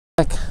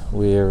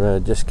We're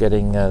just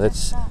getting,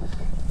 that's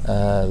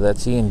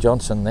Ian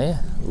Johnson there,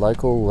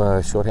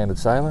 local short-handed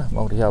sailor,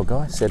 multi-hull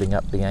guy, setting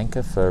up the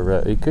anchor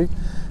for UKU.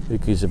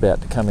 UKU's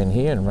about to come in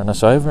here and run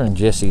us over, and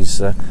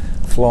Jesse's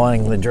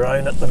flying the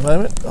drone at the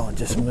moment. I'll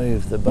just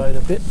move the boat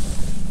a bit.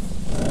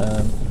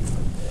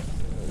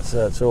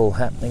 So it's all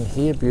happening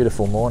here.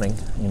 Beautiful morning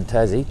in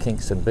Tassie,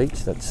 Kingston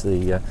Beach. That's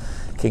the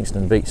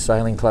Kingston Beach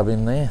Sailing Club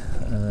in there,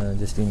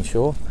 just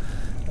inshore.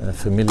 A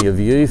familiar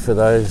view for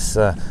those.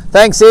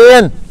 Thanks,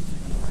 Ian!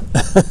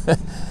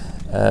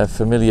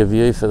 Familiar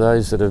view for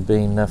those that have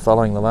been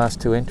following the last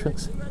two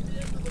entrants.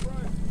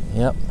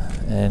 Yep,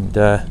 and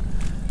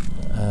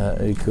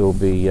UKU will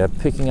be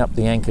picking up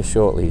the anchor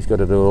shortly. He's got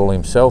to do it all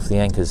himself. The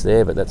anchor's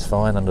there, but that's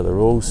fine under the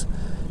rules.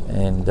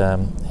 And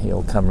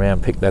he'll come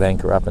round, pick that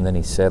anchor up, and then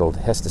he's settled.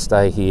 Has to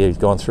stay here. He's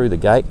gone through the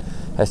gate.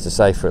 Has to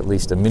stay for at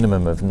least a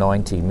minimum of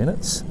 90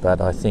 minutes. But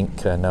I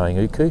think, knowing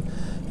UKU,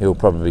 he'll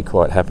probably be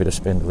quite happy to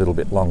spend a little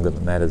bit longer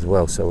than that as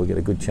well. So we'll get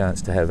a good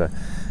chance to have a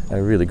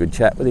really good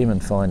chat with him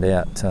and find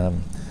out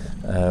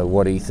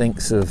what he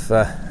thinks of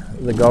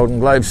the Golden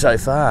Globe so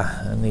far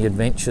and the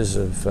adventures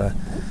of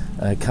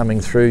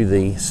coming through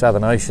the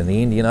Southern Ocean,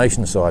 the Indian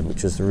Ocean side,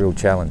 which is the real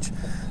challenge.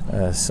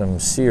 Some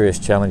serious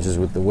challenges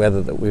with the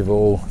weather that we've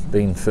all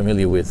been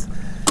familiar with.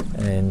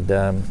 And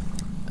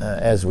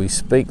as we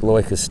speak,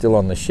 Loic is still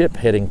on the ship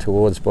heading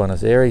towards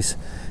Buenos Aires.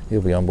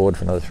 He'll be on board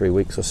for another 3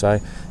 weeks or so.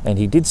 And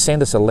he did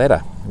send us a letter,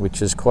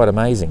 which is quite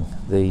amazing.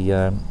 It's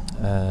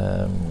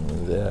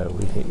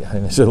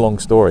a long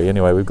story.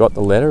 Anyway, we've got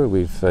the letter,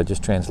 we've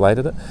just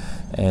translated it,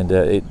 and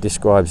it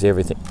describes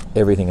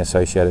everything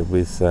associated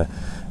with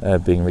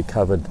being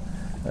recovered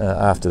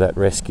after that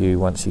rescue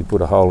once he put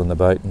a hole in the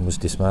boat and was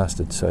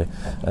dismasted. So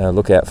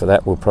look out for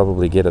that. We'll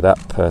probably get it up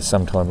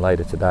sometime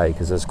later today,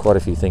 because there's quite a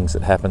few things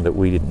that happened that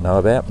we didn't know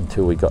about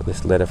until we got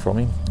this letter from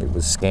him. It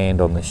was scanned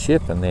on the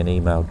ship and then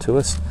emailed to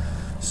us,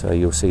 so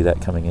you'll see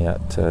that coming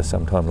out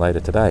sometime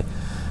later today.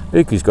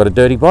 UKU's got a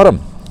dirty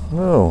bottom.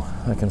 Oh,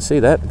 I can see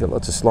that. Got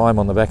lots of slime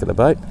on the back of the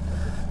boat,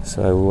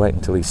 so we'll wait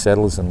until he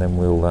settles and then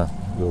we'll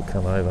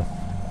come over.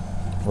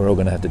 We're all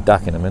going to have to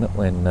duck in a minute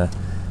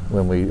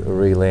when we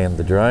re-land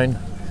the drone,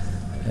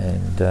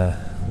 and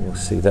we'll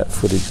see that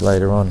footage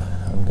later on.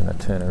 I'm going to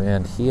turn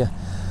around here.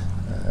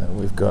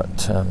 We've got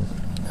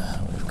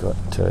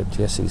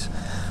Jesse's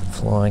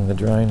flying the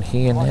drone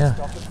here now.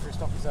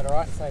 Christoph, is that all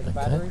right? Save the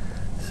battery.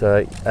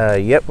 So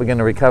yep, we're going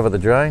to recover the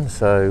drone.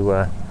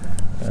 So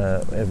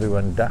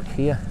everyone duck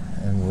here,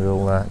 and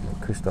we'll.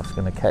 Christoph's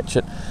going to catch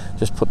it.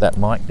 Just put that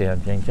mic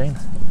down, Jean.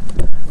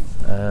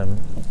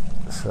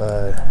 So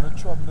I'm not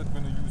sure I'm not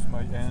going to use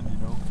my hand, you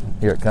know.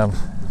 Here it comes.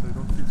 Because I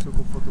don't feel so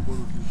comfortable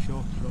with the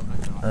shot.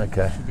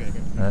 Okay.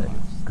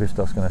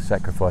 Christoph's going to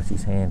sacrifice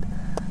his hand.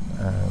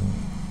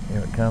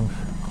 Here it comes.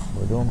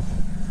 We're done.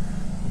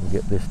 We'll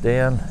get this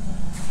down,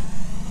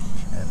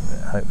 and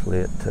hopefully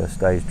it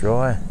stays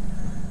dry.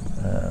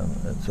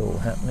 It's all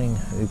happening.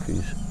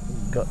 UKU's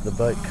got the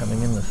boat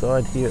coming in the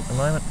side here at the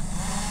moment.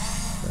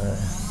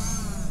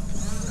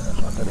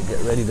 I've got to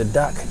get ready to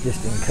duck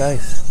just in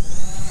case.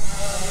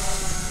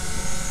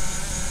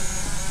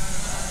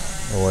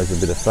 Always a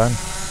bit of fun.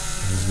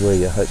 This is where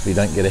you hope you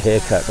don't get a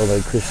haircut,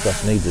 although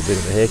Christoph needs a bit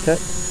of a haircut.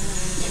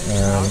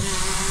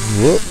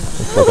 Whoop,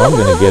 looks like I'm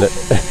going to get it.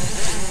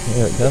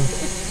 Here it comes.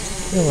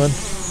 Come on.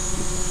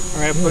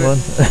 Come on.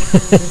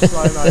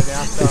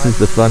 This is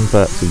the fun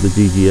parts of the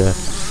GGR.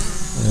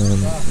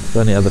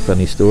 Other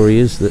funny story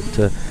is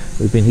that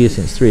we've been here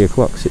since 3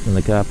 o'clock sitting in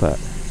the car park.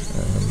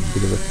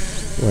 Bit of a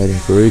waiting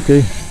for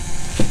UKU.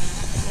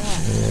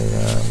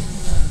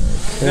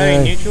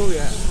 Okay. Neutral,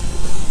 yeah.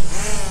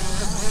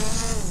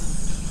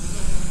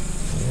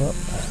 Well,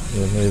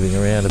 we're moving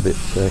around a bit,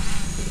 so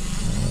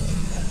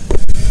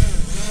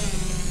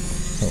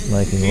not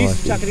making life.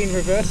 Chuck it in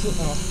reversal.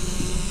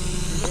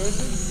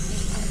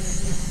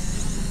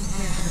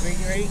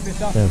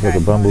 Sounds like a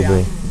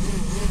bumblebee.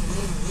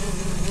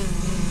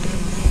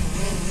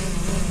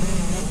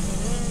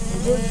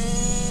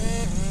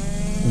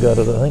 Got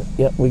it, I think.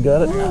 Yep, we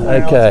got it.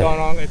 Okay. What's going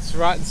on? It's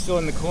right, it's still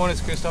in the corners,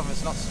 Christoph.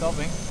 It's not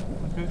stopping.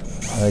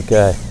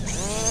 Okay.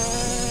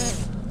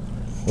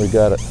 We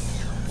got it.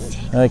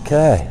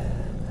 Okay.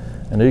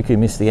 And UKU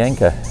missed the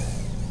anchor.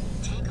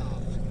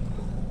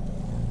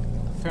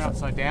 Turn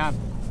upside down.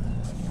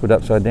 Put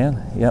upside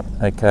down? Yep.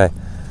 Okay.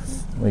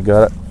 We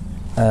got it.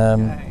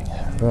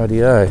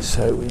 Rightio.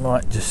 So we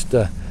might just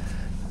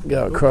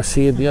go across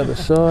here the other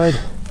side.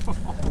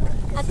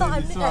 I thought I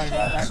missed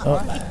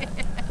that.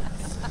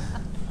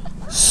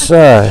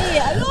 So,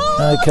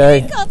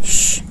 okay,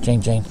 shh,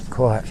 Jane,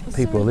 quiet,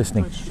 people are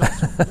listening.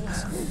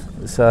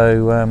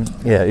 So,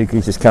 yeah,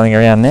 UKU's just coming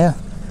around now,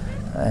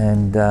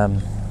 and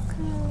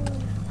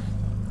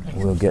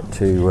we'll get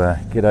to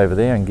get over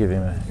there and give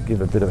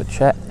a bit of a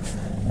chat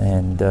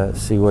and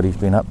see what he's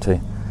been up to.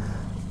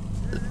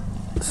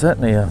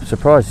 Certainly, I'm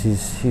surprised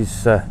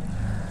he's I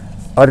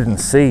didn't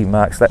see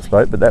Mark Slapp's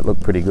boat, but that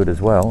looked pretty good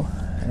as well,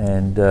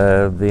 and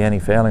the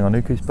anti-fouling on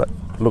UKU's boat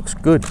looks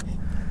good.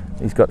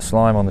 He's got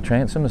slime on the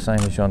transom, the same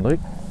as Jean-Luc.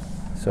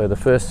 So the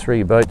first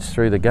 3 boats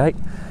through the gate,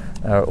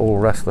 are all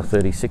Rustler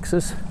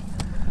 36s.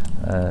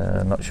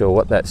 Not sure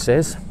what that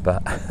says,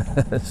 but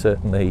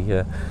certainly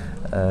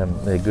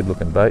they're good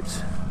looking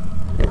boats.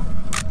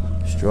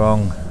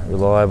 Strong,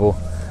 reliable.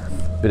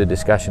 Bit of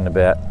discussion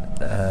about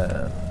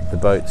the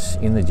boats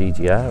in the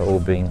GTR all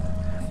being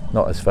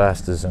not as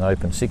fast as an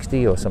open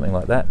 60 or something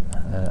like that,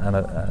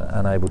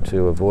 unable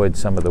to avoid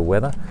some of the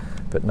weather,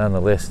 but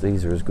nonetheless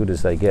these are as good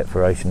as they get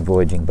for ocean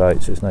voyaging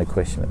boats, there's no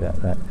question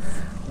about that.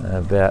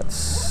 About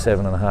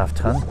 7.5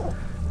 tonne,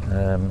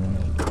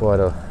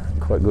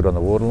 quite good on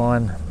the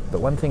waterline. But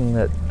one thing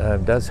that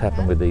does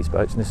happen with these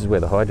boats, and this is where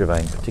the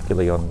hydrovane,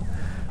 particularly on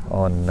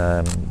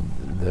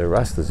the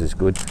Rustlers, is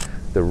good,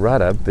 the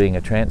rudder, being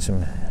a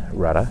transom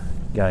rudder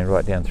going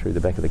right down through the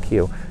back of the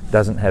keel,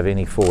 doesn't have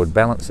any forward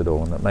balance at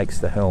all, and that makes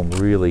the helm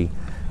really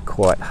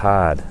quite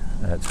hard.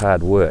 It's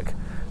hard work.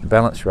 The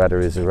balance rudder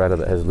is a rudder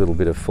that has a little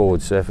bit of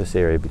forward surface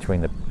area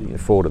between the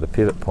forward of the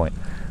pivot point,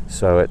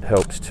 so it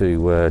helps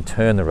to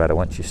turn the rudder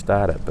once you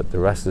start it, but the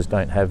Rustlers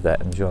don't have that,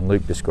 and John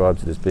Luke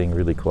describes it as being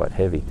really quite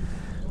heavy.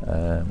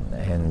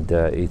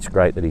 It's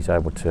great that he's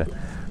able to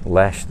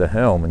lash the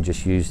helm and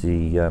just use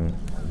the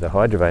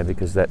hydrovane,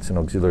 because that's an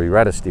auxiliary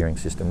rudder steering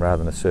system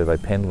rather than a servo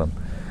pendulum.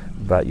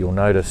 But you'll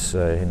notice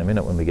in a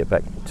minute when we get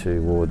back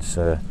towards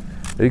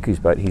Uku's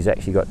boat, he's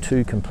actually got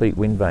 2 complete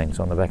wind vanes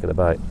on the back of the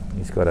boat.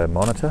 He's got a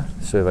monitor,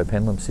 servo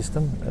pendulum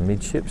system,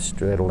 amidships,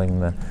 straddling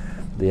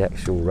the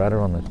actual rudder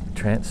on the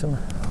transom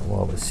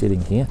while we're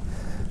sitting here.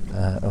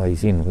 Oh,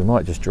 he's in. We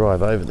might just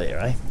drive over there,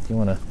 eh? Do you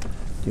want to?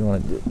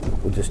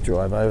 We'll just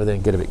drive over there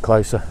and get a bit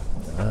closer.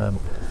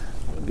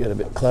 Get a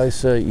bit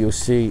closer. You'll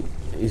see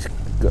he's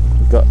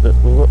got the.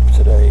 Whoop,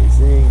 today is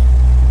the.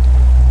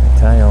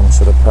 Okay, I'm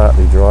sort of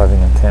partly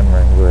driving and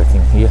camera and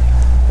working here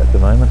at the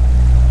moment.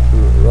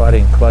 Right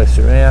in close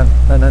around.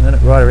 No,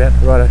 right around,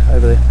 right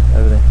over there.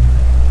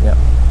 Yep.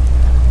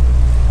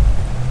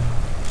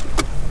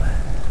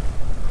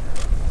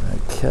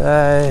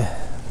 Okay,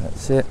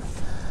 that's it.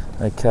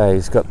 Okay,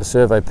 he's got the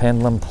servo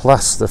pendulum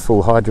plus the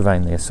full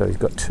hydrovane there, so he's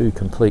got 2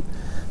 complete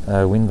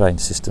wind vane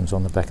systems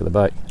on the back of the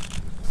boat.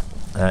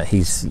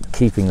 He's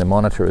keeping the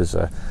monitor as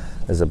a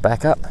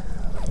backup.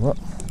 Whoop.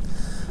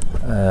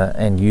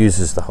 And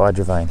uses the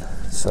hydrovane,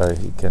 so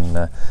he can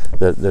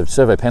the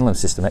servo pendulum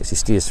system actually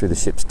steers through the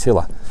ship's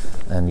tiller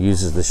and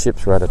uses the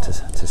ship's rudder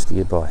to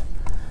steer by.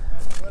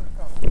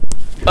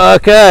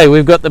 Okay,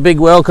 we've got the big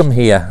welcome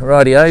here.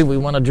 Rightio, we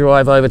want to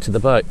drive over to the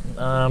boat.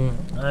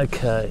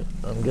 Okay,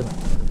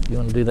 you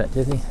want to do that,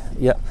 Jesse?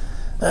 Yep.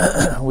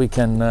 We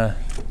can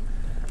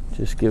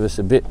just give us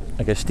a bit.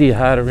 Okay, steer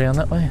hard around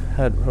that way.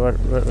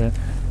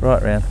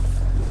 Right round.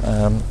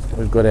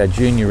 We've got our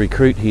junior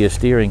recruit here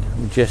steering,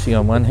 Jesse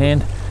on one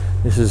hand.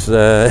 This is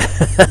they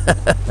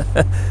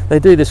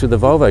do this with the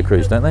Volvo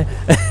crews, don't they?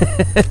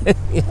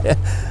 Yeah.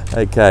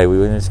 Okay,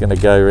 we're just going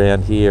to go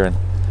around here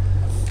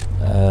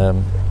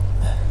and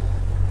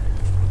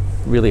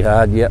really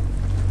hard. Yep,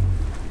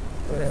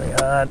 really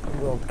hard.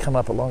 We'll come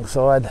up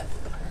alongside.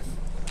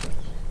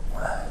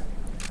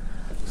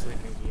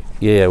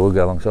 Yeah, we'll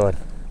go alongside.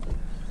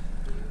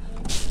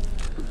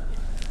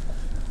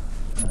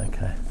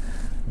 Okay,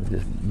 we'll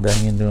just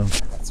bang into them.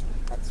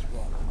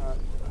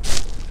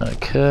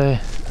 Okay,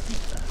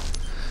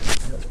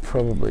 that's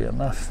probably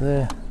enough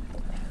there.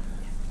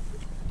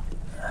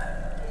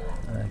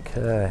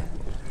 Okay,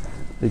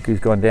 Uku's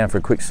gone down for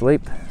a quick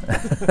sleep.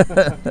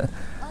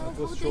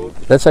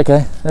 That's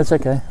okay, that's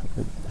okay.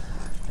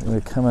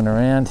 We're coming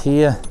around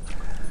here.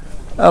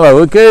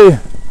 Hello Uku,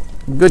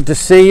 good to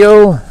see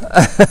you.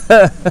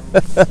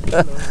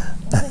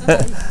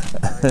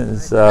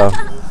 So,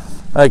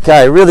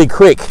 okay, really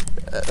quick.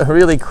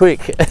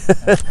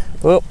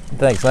 Whoop,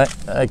 thanks mate.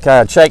 Okay,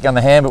 I'd shake on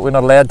the hand, but we're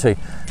not allowed to.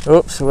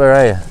 Oops, where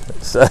are you?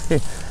 So,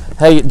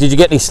 hey, did you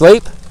get any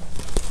sleep?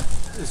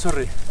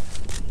 Sorry.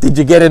 Did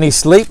you get any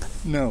sleep?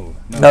 No.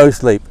 No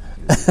sleep.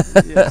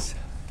 Yes.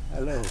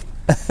 Hello.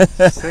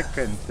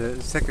 Second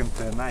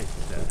night.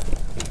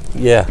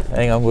 Yeah,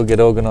 hang on, we'll get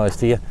organised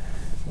here.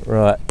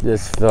 Right,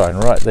 just fine,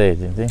 right there,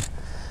 Jimmy.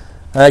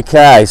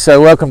 Okay, so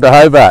welcome to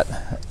Hobart.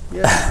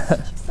 Yeah,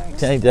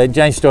 thanks.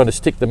 Jane's trying to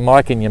stick the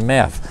mic in your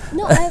mouth.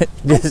 No,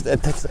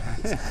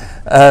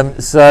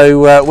 So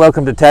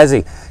welcome to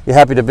Tassie. You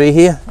happy to be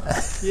here?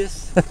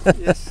 Yes.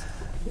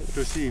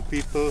 To see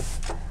people,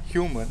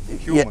 humans.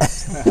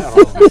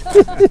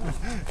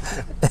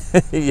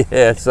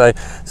 Yeah. So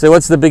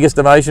what's the biggest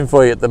emotion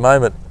for you at the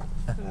moment?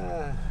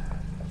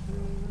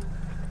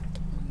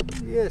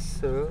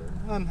 Yes,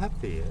 I'm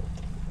happy.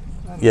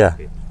 Yeah.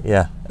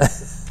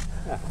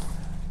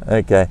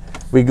 Okay.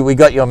 We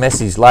got your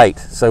message late,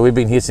 so we've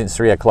been here since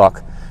 3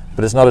 o'clock.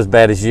 But it's not as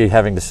bad as you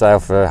having to sail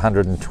for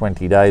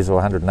 120 days or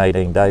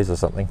 118 days or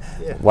something,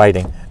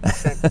 waiting.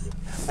 Exactly.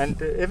 And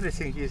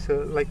everything is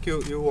like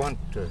you want.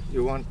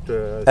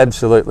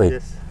 Absolutely.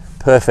 Yes.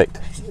 Perfect.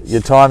 Your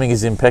timing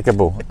is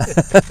impeccable.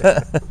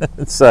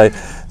 So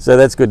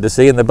that's good to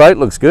see. And the boat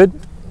looks good.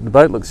 The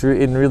boat looks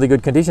in really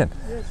good condition.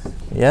 Yes.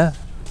 Yeah.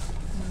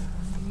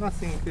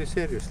 Nothing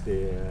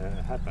seriously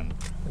happened.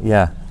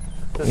 Yeah.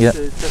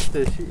 Just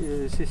this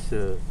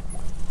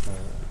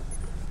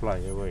fly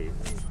away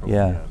from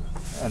Yeah. here.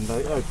 And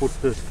I put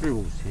the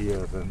screws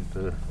here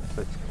and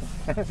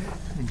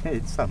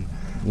made some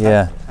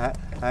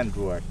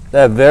handwork.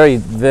 Very,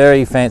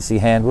 very fancy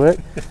handwork.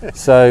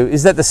 So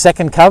is that the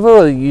second cover,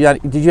 or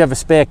did you have a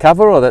spare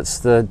cover, or that's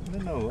the...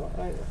 No,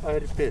 I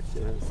repaired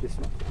this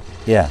one.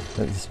 Yeah,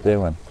 that's the spare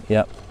one.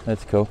 Yep,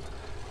 that's cool.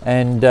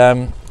 And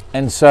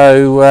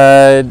so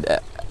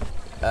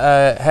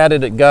how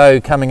did it go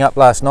coming up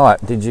last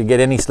night? Did you get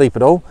any sleep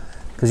at all?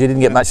 Because you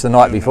didn't get much the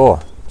night before.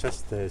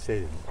 Just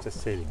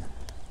sailing.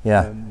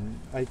 Yeah.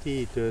 I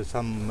did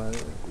some,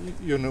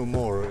 you know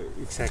more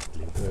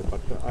exactly,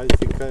 but I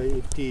think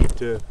I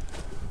did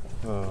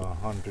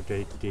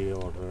 180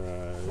 or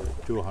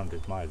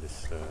 200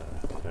 miles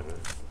per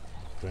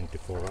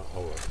 24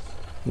 hours.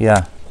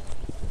 Yeah.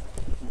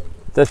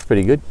 That's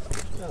pretty good.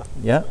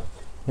 Yeah.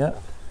 Yeah.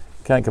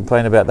 Can't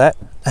complain about that.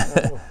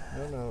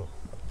 No.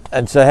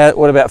 And so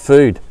what about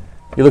food?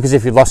 You look as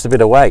if you've lost a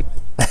bit of weight.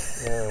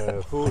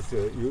 Food,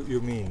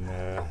 you mean?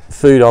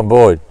 Food on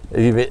board. Have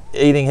you been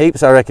eating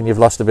heaps? I reckon you've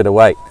lost a bit of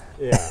weight.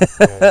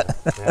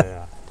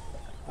 Yeah.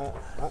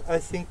 I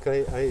think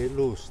I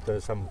lost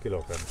some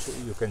kilograms.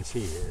 You can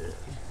see.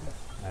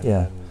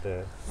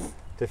 And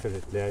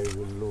definitely I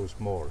will lose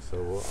more.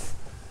 So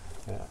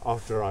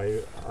after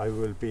I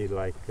will be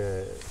like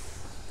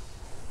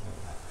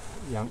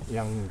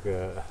young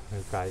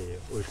guy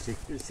with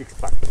six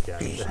pack.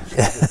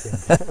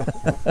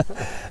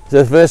 So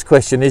the first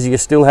question is: are you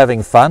still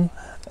having fun?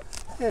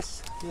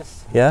 Yes.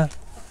 Yeah.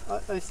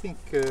 I think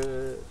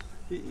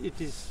it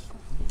is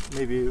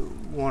maybe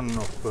one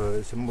of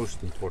the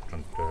most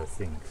important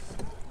things.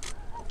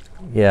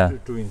 Yeah.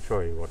 To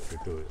enjoy what you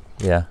do.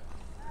 Yeah.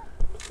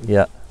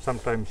 Yeah.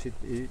 Sometimes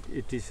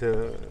it is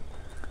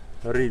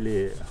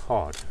really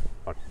hard,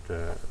 but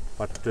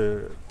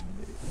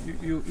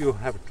you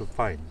have to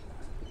find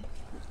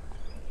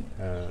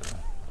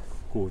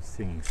good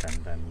things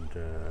and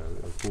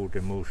good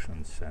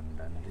emotions, and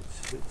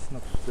it's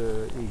not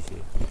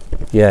easy.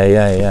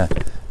 Yeah.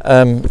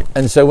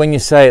 And so when you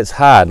say it's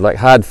hard, like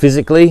hard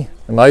physically,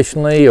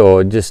 emotionally,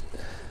 or just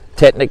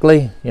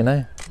technically, you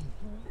know?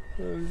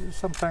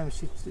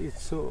 Sometimes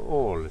it's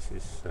all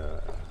this,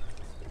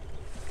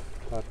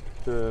 but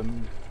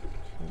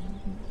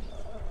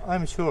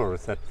I'm sure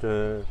that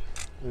the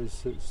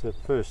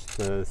first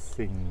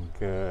thing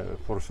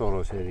for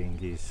solo sailing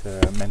is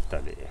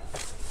mentally.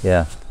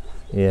 Yeah.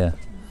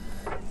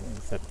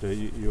 That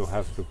you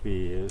have to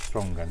be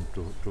strong and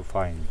to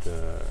find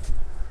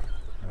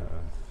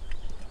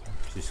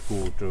these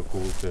good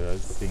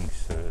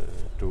things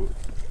to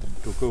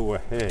go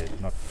ahead,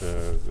 not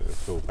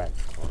go back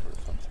or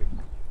something.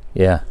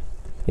 Yeah.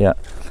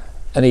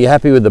 And are you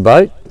happy with the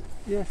boat?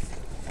 Yes.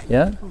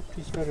 Yeah.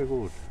 It's very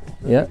good.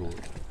 Yeah.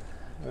 Good.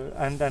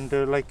 And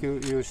like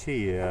you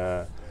see,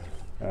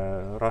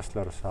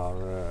 rustlers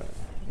are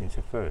in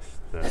the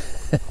first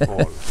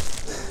fall.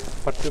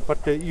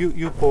 But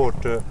you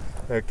bought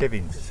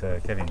Kevin's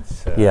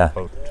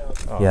boat.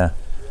 Yeah.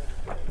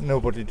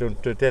 Nobody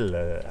don't tell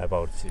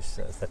about this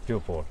that you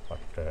bought,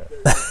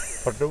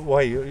 but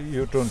why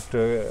you don't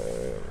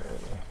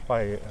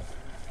buy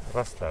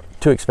Rustler?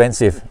 Too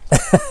expensive.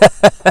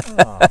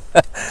 No.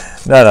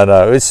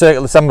 It's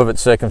some of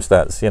it's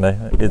circumstance, you know.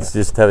 It's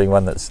just having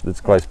one that's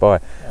close by.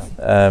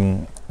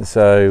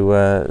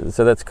 So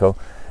that's cool.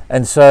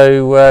 And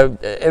so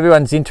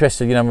everyone's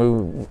interested. You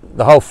know,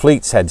 the whole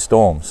fleet's had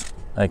storms.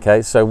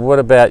 Okay, so what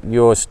about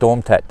your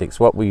storm tactics?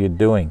 What were you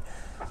doing?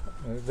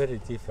 Very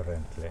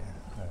differently.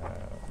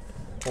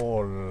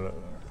 All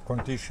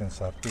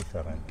conditions are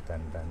different,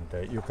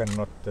 and you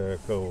cannot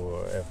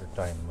go every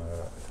time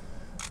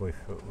with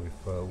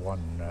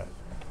one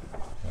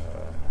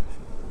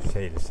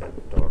sail set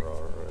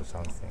or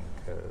something.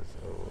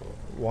 So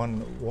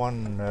one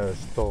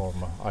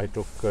storm I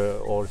took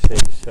all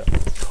sails.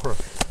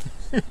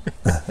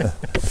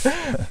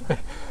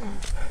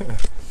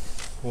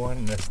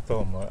 One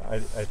storm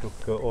I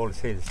took all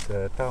sails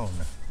down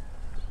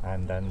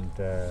and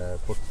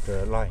put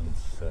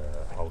lines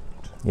out.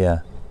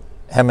 Yeah.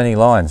 How many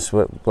lines?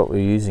 What were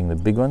you using? The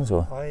big ones,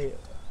 or? I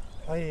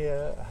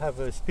have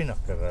a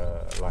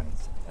spinnaker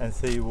lines, and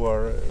they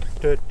were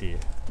dirty,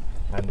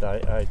 and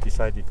I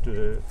decided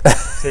to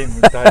same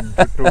time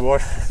to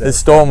wash them. The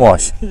storm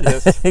wash.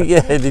 Yes.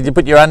 Yeah. Did you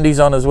put your undies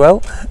on as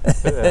well?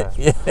 Yeah.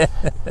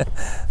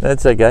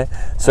 That's okay.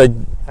 So.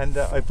 And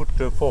I put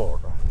four.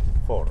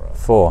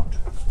 Four.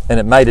 And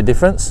it made a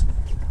difference?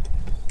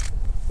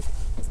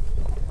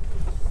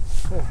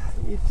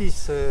 It is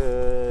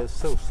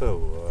so.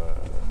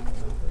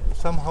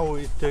 Somehow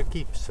it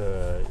keeps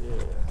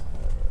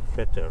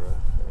better.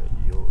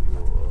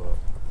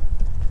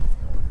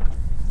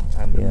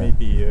 And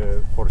maybe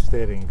for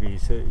steering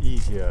is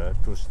easier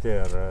to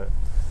steer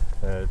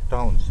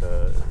down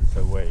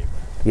the wave.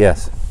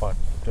 Yes. But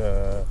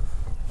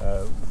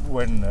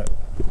when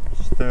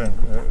stern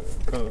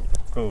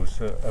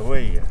goes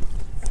away,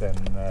 then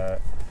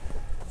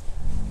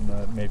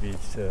maybe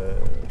it's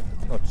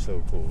not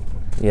so good.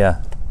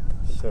 Yeah.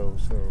 So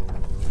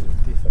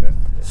different.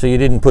 So you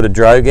didn't put a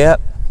drogue out?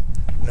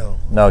 No.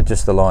 No,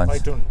 just the lines. I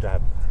don't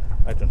have.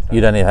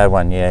 You don't even have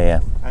one,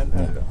 yeah.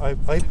 And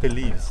I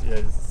believe,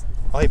 yes,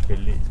 I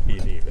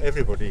believe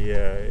everybody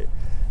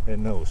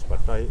knows,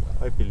 but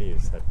I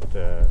believe that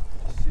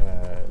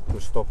to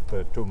stop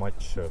too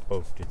much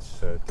boat,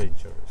 it's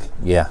dangerous.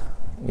 Yeah,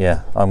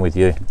 I'm with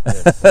you.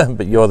 Yes.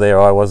 But you're there,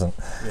 I wasn't.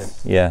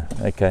 Yes. Yeah,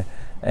 okay.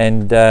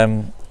 And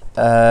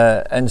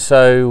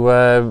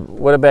so,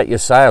 what about your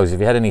sails? Have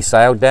you had any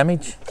sail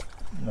damage?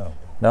 No.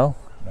 No?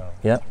 No.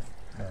 Yeah,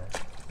 No.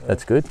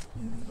 that's good.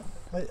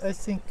 I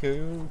think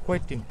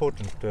quite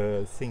important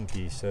thing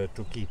is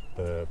to keep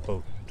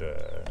boat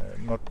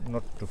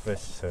not to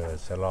press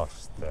the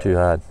last. Too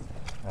hard.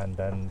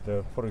 And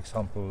for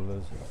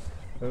example,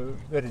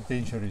 very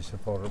dangerous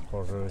for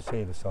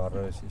sails are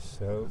these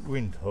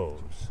wind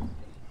holes.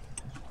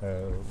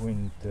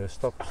 Wind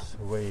stops,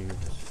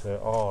 waves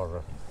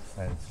are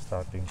and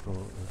starting to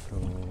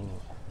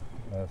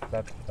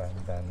flap,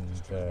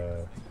 and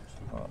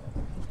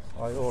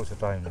I all the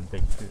time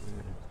take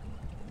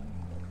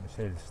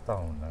sails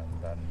down,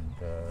 and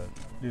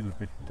little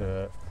bit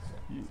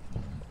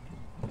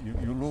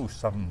you lose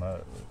some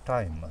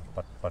time,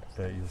 but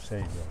you save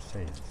your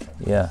sails.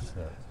 Yeah.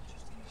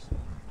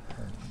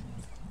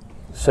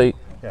 So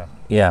Yeah.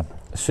 yeah,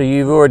 so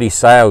you've already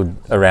sailed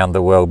around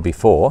the world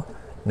before.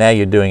 Now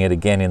you're doing it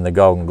again in the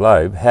Golden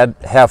Globe.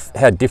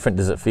 How different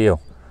does it feel?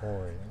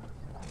 Boy,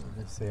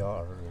 they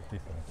are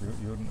different.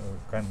 You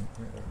can't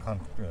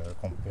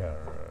compare.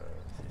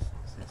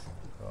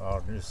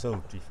 These are so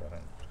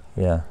different.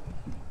 Yeah.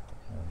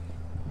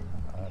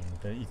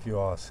 And if you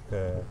ask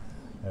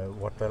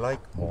what I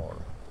like more,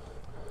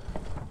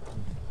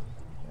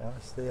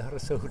 yes, they are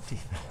so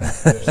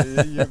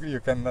different. you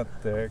cannot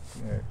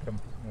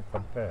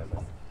compare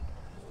them.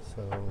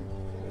 So,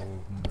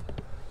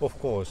 of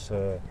course,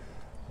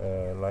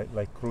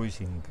 like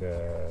cruising,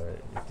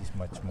 it is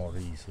much more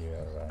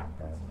easier.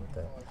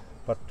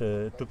 But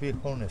to be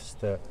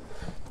honest,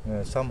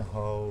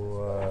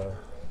 somehow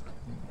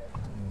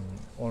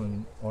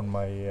on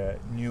my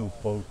new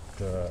boat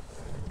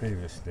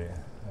previously,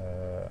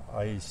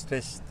 I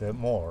stressed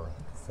more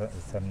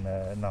than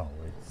now.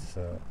 It's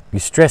You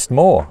stressed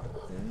more.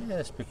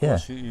 yes,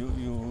 because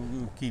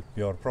you keep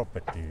your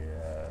property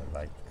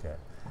like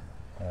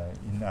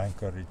in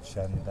anchorage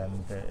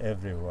and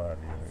everywhere.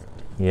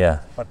 Yeah.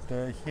 But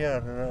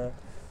here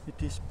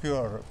it is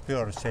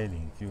pure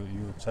sailing.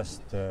 You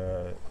just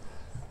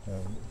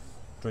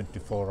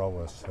 24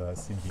 hours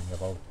thinking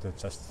about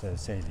just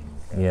sailing.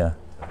 Yeah.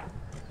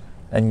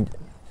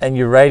 And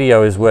your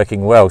radio is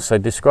working well. So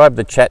describe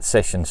the chat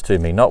sessions to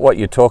me. Not what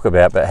you talk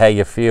about, but how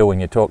you feel when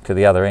you talk to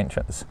the other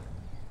entrants.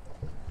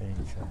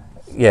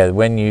 Yeah,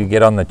 when you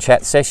get on the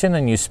chat session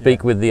and you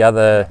speak with the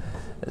other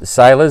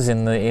sailors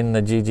in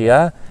the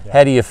GGR,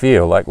 how do you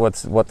feel? Like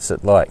what's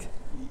it like?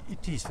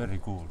 It is very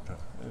good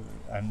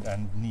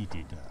and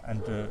needed.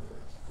 And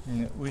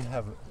we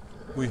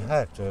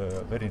had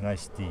a very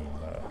nice team.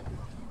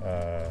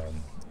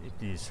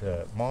 It is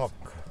Mark.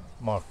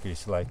 Mark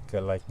is like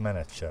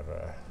manager.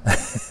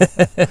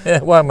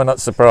 Why am I not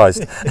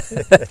surprised?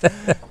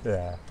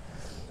 Yeah,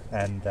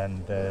 and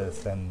then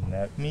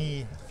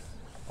me,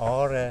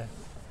 Are,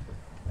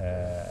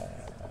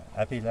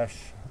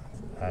 Abilash,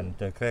 and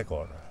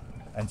Gregor,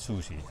 and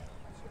Susie.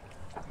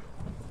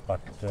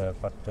 But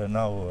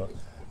now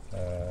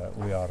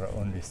we are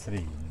only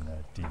three in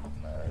the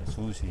team: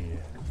 Susie,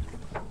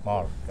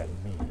 Mark,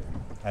 and me.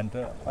 And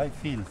I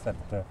feel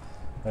that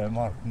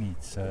Mark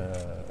needs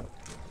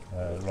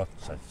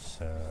lots such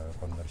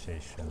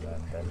conversation,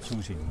 and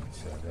Susie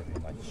needs very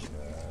much.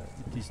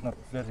 It is not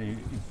very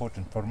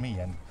important for me,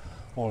 and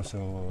also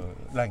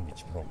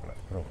language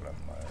problem.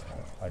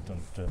 I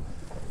don't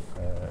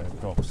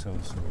talk so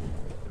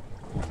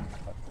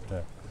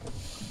good,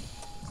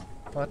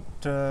 but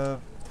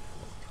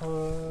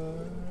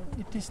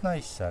it is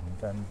nice,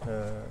 and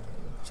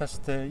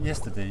just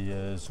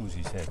yesterday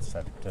Susie said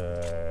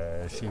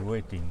that she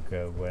waiting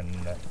when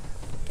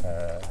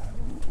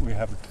we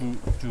have two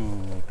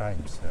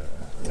times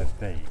that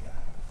day.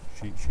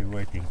 She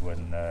waiting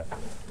when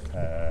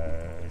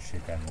she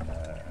can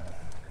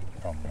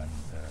come and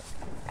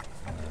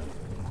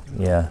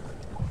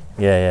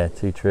Yeah,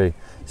 too true.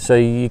 So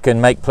you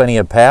can make plenty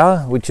of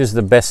power. Which is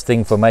the best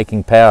thing for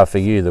making power for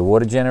you? The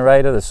water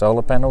generator, the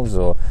solar panels,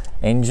 or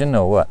engine,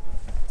 or what?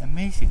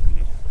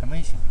 Amazingly.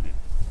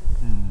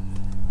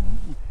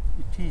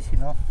 It is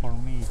enough for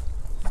me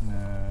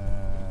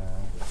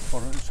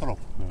for solar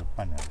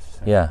panels.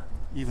 Yeah.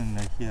 Even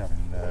here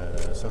in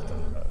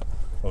Southern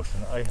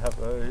Ocean, I have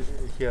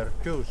here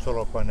 2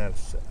 solar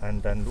panels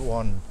and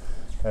one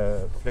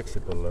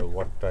flexible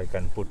what I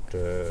can put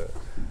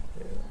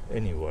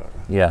anywhere.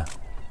 Yeah.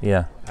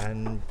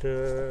 And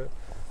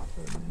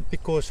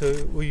because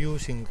we're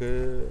using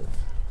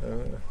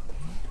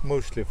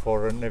mostly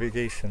for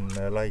navigation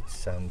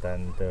lights and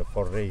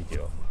for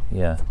radio.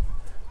 Yeah.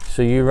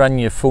 So you run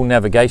your full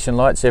navigation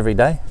lights every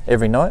day,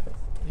 every night?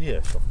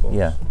 Yes, of course.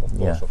 Yeah.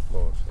 Of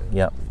course.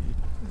 Yeah.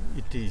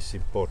 It is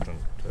important.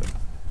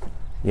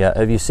 Yeah.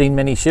 Have you seen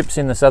many ships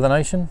in the Southern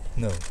Ocean?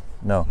 No.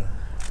 No.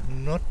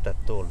 Not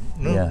at all.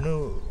 No, Yeah.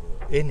 no,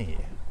 any.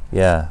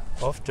 Yeah.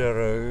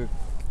 After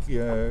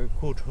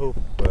Good Hope,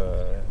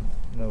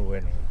 no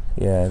any.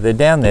 Yeah, they're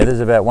down there. There's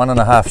about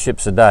 1.5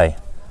 ships a day.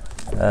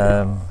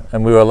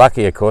 And we were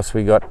lucky, of course.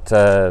 We got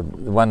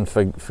one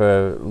for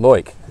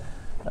Loic.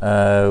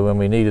 When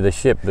we needed a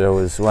ship, there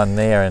was one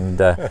there, and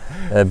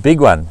a big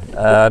one.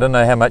 I don't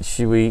know how much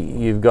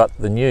you've got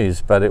the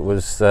news, but it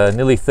was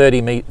nearly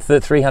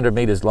 300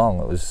 meters long.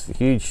 It was a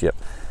huge ship.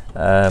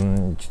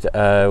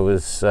 It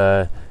was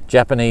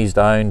Japanese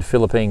owned,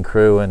 Philippine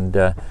crew, and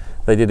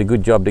they did a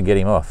good job to get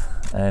him off.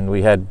 And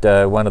we had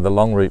one of the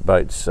long route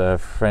boats,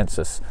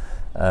 Francis,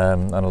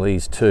 on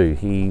Elise too.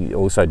 He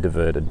also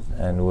diverted,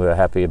 and we were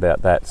happy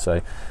about that.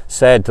 So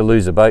sad to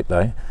lose a boat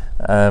though.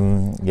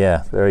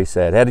 Yeah, very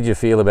sad. How did you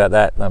feel about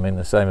that? I mean,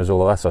 the same as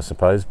all of us, I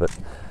suppose. But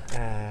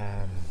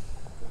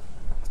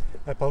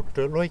about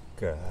Loic,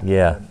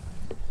 yeah,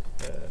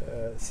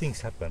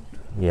 things happened.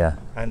 yeah,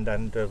 And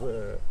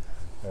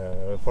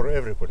for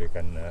everybody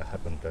can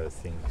happen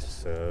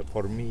things.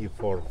 For me,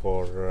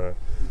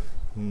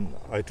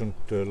 I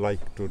don't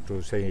like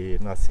to say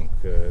nothing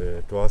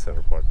to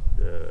other, but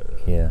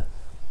yeah,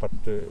 but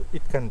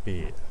it can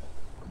be.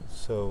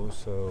 So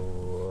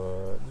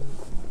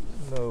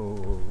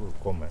no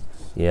comments.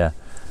 yeah.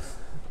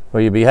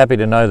 Well, you'd be happy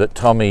to know that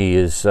Tommy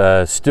is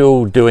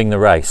still doing the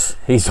race.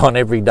 He's on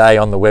every day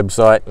on the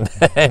website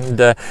and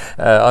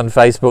on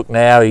Facebook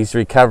now. He's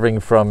recovering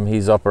from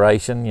his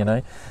operation, you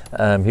know.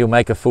 He'll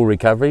make a full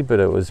recovery, but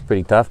it was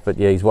pretty tough. But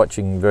yeah, he's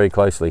watching very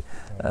closely,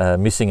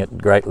 missing it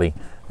greatly.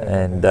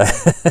 And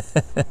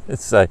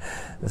so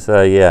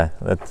yeah,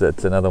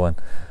 that's another one.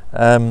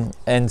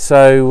 And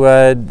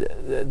so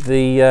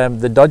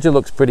the Dodger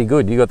looks pretty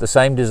good. You got the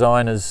same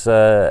design as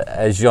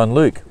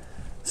Jean-Luc.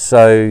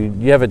 So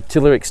you have a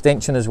tiller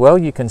extension as well.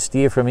 You can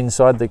steer from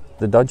inside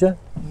the Dodger.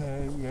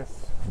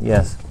 Yes.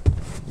 Yes.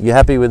 You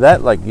happy with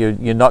that? Like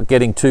you're not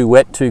getting too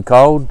wet, too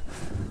cold.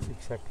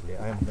 Exactly.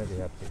 I am very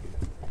happy.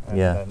 And,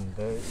 Yeah. And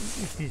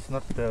it is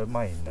not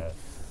mine.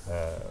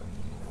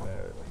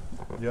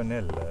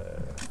 Lionel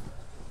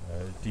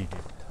did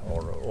it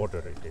or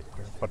ordered it,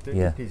 but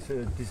Yeah. it is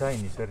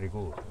design is very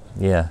good.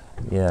 Yeah.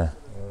 Yeah.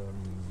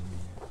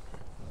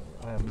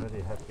 I am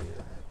very happy.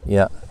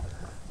 Yeah.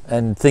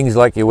 And things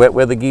like your wet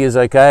weather gear's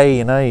okay.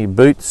 You know, your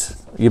boots.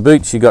 You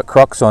got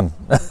Crocs on.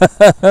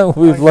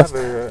 We've lost.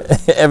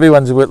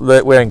 Everyone's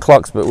wearing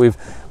Crocs, but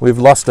we've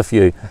lost a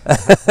few.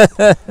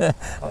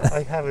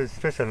 I have a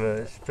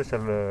special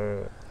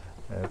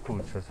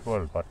boots as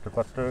well, but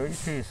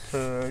it is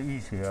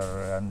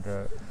easier and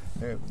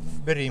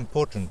very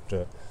important.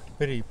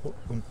 Very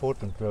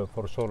important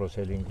for solo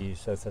sailing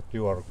is that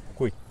you are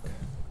quick,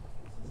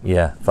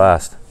 Yeah,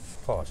 fast.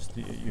 fast.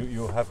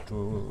 You have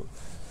to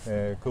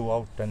go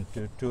out and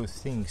do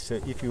things.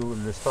 If you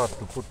will start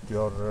to put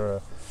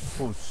your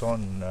boots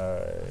on,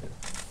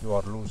 you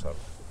are loser.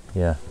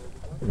 Yeah,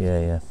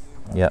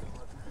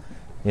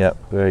 yeah.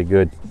 Very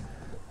good.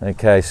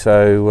 Okay,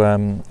 so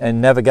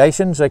and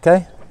navigation's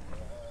okay.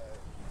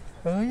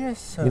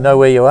 Yes. You know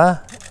where you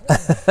are.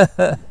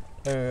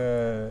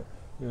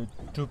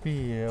 To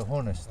be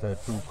honest, to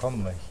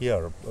come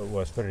here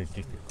was very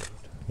difficult.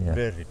 Yeah.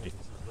 Very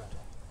difficult,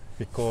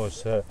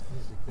 because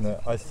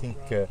I think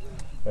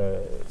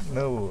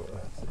no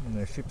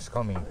ships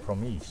coming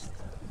from east.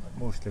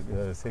 Mostly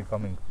they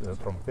coming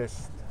from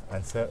west,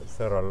 and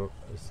there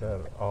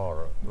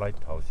are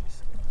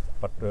lighthouses.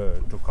 But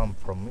to come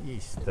from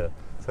east,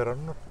 there are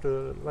not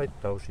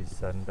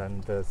lighthouses, and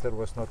there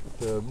was not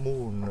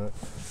moon,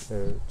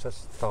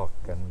 just dark,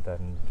 and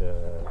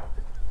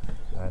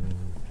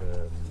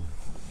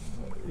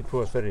it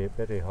was very,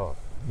 very hard.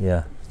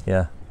 Yeah,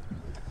 yeah.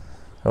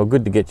 Well,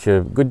 good to get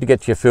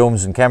your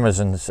films and cameras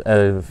and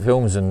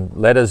films and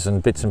letters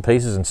and bits and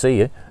pieces and see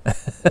you.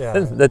 Yeah.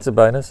 That's a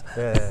bonus.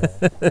 Yeah.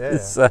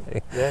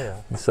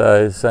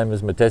 So same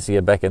as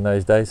Matesia back in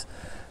those days.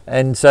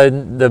 And so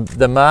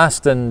the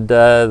mast and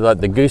like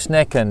the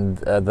gooseneck and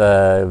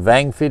the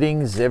vang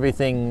fittings,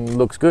 everything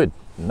looks good.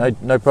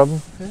 No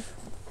problem. Yeah.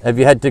 Have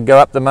you had to go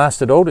up the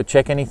mast at all to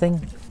check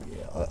anything?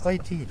 I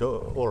did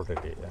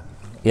already.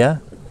 Yeah.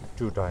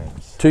 2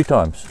 times. 2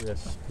 times.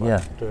 Yes.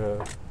 Yeah.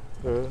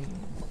 But,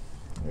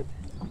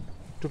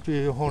 to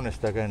be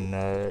honest again,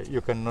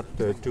 you cannot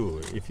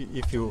do.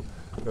 If you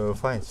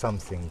find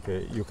something,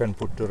 you can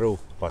put the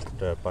rope, but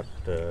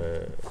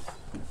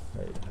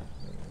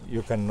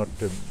you cannot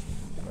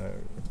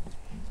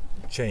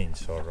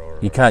change or.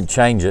 You can't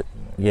change it.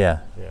 Yeah.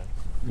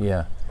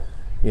 Yeah.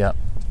 Yeah.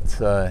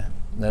 So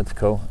that's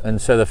cool.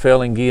 And so the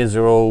furling gears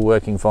are all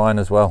working fine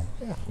as well.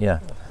 Yeah.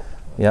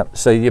 Yeah.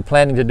 So you're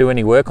planning to do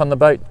any work on the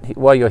boat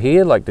while you're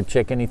here, like to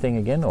check anything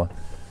again, or?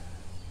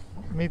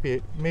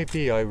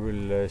 Maybe I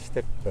will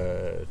step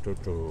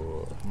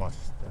to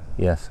mast.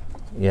 Yes.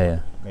 Yeah.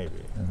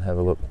 Maybe. And have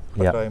a look.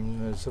 But Yeah.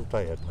 I'm so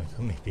tired.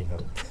 Maybe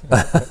not.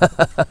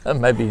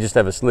 Maybe you just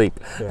have a sleep.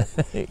 Yeah.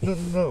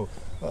 No.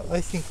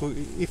 I think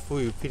if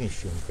we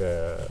finishing,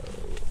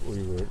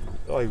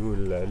 I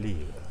will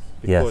leave,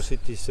 because Yes.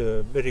 it is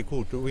a very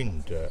good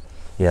wind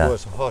Yeah. It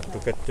was hard to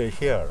get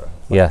here.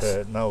 But,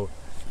 Yes. now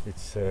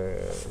it's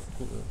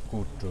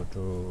good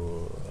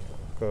to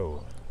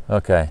go.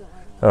 Okay.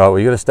 All right. Well,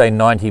 you've got to stay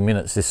 90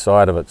 minutes this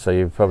side of it, so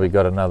you've probably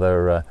got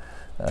another.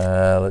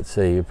 Let's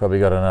see. You've probably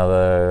got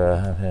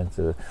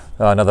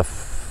another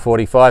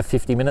 45,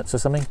 50 minutes or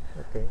something,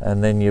 Okay.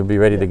 and then you'll be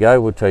ready to go.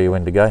 We'll tell you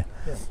when to go.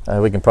 Yeah.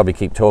 We can probably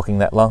keep talking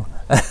that long.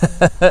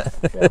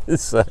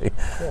 So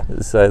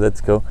that's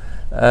cool.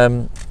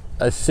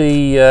 I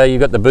see you've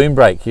got the boom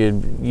brake. You're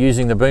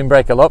using the boom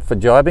brake a lot for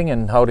jibing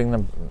and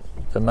holding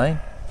the main.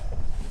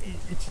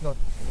 It's not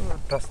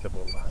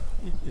trustable.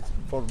 It's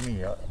for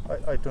me.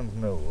 I don't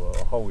know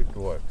how it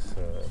works.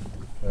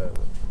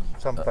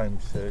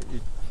 Sometimes it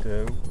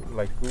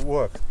like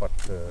works, but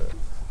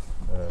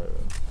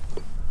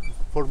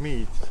for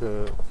me it's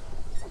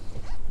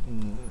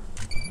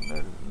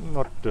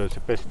not the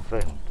best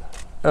friend.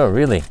 Oh,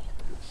 really?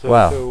 So,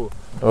 Wow. So,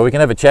 Well, we can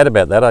have a chat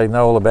about that. I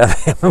know all about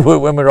it.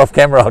 When we're off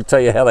camera, I'll tell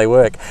you how they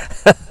work.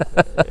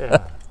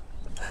 yeah.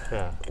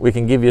 Yeah. We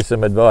can give you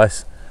some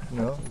advice.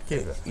 No.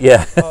 Give it.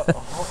 Yeah.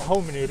 How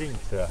many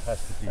rings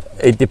has to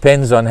be? It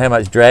depends on how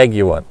much drag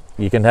you want.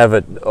 You can have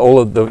it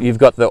you've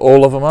got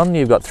all of them on.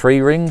 You've got 3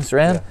 rings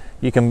round. Yeah.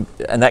 You can,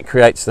 and that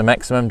creates the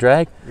maximum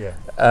drag.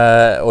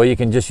 Yeah. Or you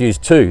can just use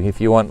 2 if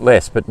you want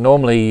less. But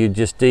normally you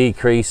just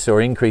decrease or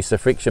increase the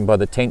friction by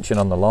the tension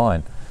on the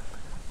line.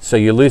 So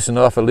you loosen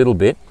it off a little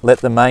bit, let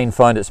the main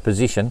find its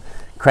position,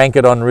 crank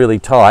it on really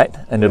tight,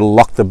 and it'll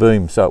lock the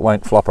boom so it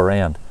won't flop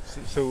around.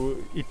 So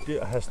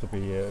it has to be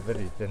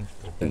very dense.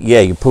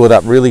 Yeah, you pull it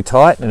up really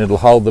tight and it'll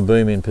hold the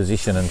boom in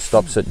position and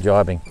stops it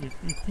jibing. It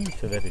is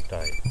very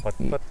tight, but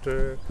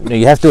No,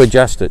 you have to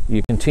adjust it.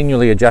 You're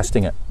continually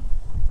adjusting it.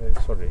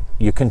 sorry.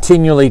 You're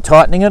continually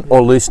tightening it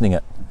or loosening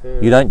it.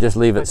 You don't just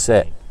leave it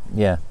set.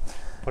 Yeah.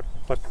 But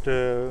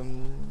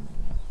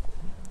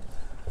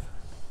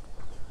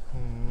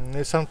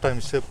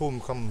sometimes the boom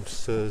comes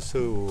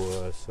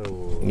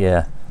so.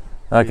 Yeah.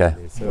 Okay.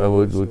 Really, so-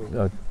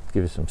 Well, I'll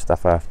give you some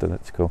stuff after.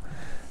 That's cool.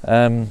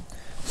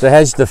 So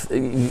has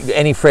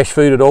any fresh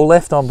food at all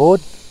left on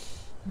board?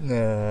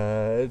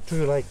 Do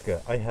you like?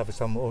 I have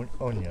some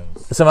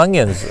onions. Some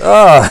onions.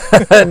 Oh,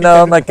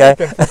 no, I'm okay.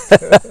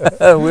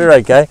 We're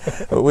okay.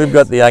 We've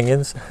got the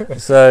onions.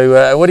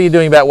 So what are you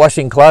doing about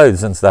washing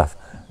clothes and stuff?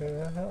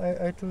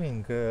 I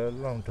doing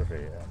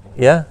laundry.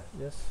 Yeah?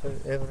 Yes,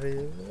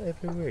 every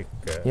week.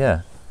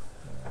 Yeah.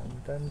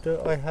 And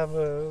I have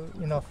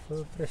enough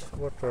fresh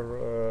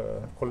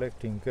water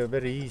collecting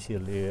very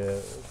easily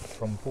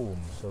from boom.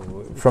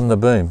 So From the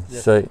boom.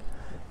 Yes. So,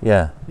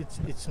 yeah.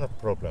 it's not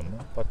problem.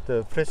 But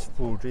fresh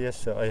food,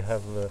 yes, I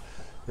have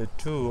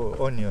 2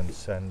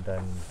 onions and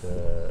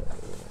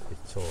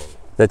it's all.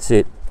 That's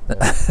it.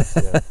 Yeah.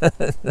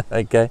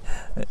 Okay.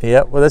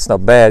 Yeah, well, that's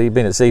not bad. You've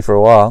been at sea for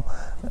a while.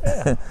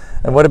 Yeah.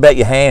 And what about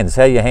your hands?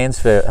 How are your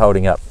hands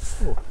holding up?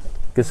 Oh.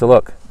 Give us a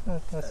look.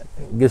 That's okay.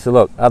 Give us a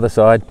look. Other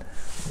side.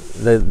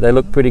 They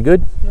look pretty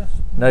good. Yes.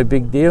 No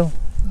big deal.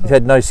 You've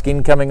had no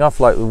skin coming off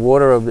like the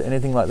water or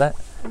anything like that?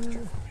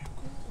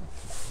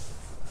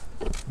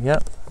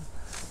 Yep.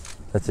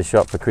 That's a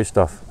shot for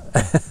Christoph.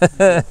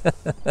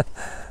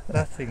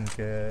 Nothing.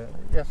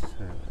 Yes.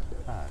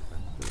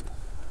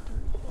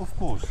 Of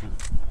course,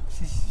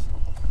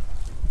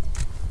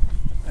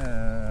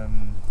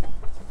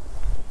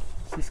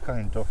 this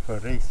kind of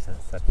races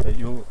that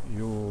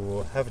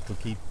you have to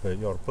keep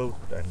your boat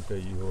and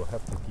you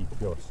have to keep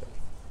yourself.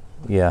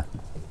 Yeah.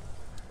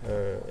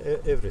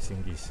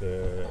 Everything is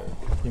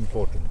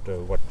important.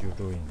 What you're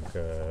doing,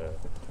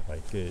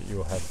 like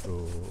you have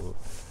to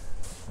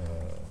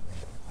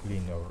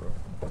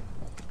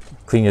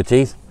clean your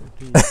Teeth.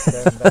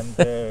 teeth and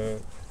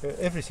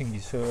everything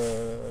is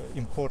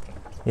important.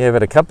 Yeah,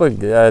 but a couple of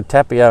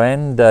Tapio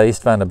and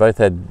Istvan have both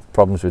had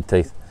problems with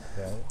teeth.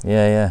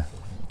 Yeah.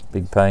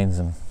 Big pains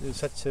and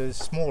Such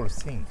small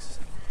things.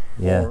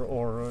 yeah.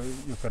 Or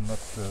you cannot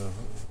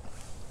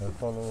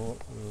follow.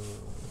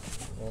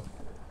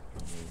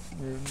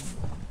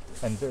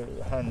 And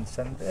hands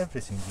and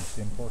everything is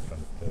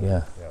important.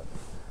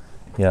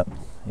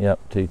 Yep,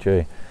 too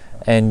true.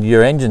 And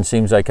your engine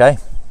seems okay?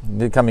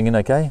 They're coming in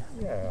okay?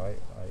 Yeah,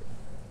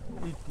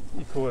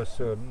 it was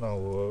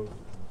now.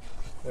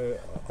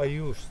 I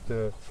used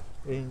the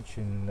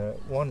engine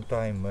one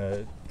time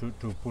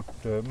to put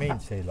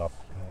mainsail up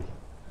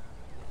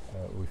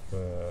with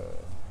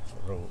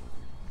road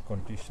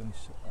conditions,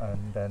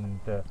 and then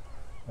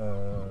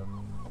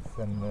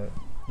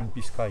in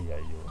Biscay I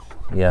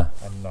used, Yeah,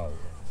 and now.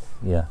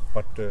 yeah.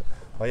 But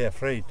I am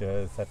afraid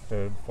that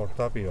for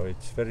Tapio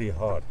it's very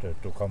hard to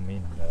come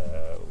in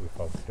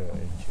without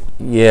engine.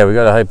 Yeah, we've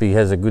got to hope he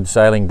has a good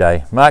sailing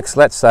day. Mark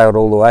Slat sailed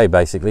all the way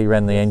basically,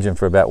 ran the engine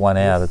for about 1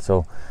 hour, Yes. that's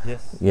all.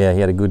 Yes. Yeah,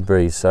 he had a good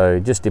breeze, so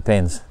it just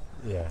depends.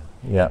 Yeah.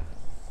 Yeah.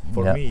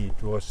 For Yeah. me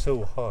it was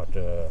so hard.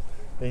 The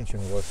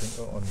engine was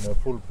on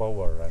full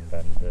power and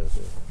I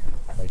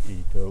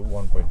did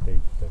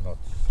 1.8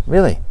 knots.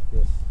 Really?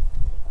 Yes.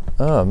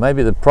 Oh,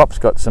 maybe the prop's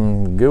got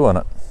some goo on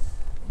it.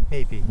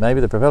 Maybe.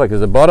 Maybe the propeller, because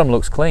the bottom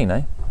looks clean,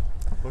 eh?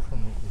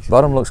 Bottom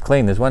Bottom looks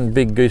clean. There's one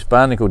big goose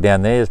barnacle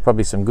down there. There's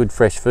probably some good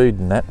fresh food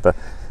in that, but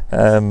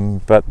the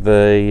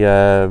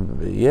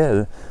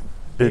yeah.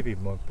 Maybe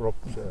my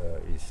props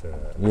is.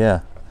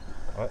 Yeah.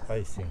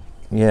 I think.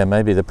 Yeah,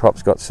 maybe the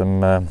prop's got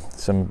some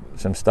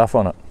stuff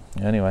on it.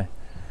 Anyway,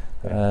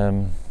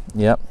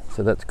 yep.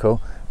 So that's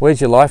cool.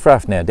 Where's your life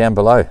raft now? Down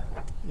below.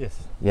 Yes.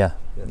 Yeah.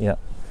 Yes. Yep.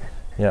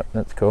 Yep.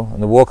 That's cool.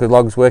 And the walker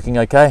log's working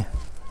okay.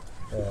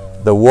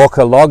 The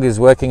walker log is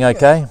working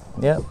okay.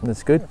 Yeah,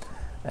 that's good.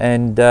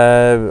 And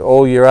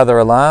all your other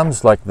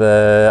alarms, like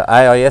the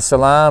AIS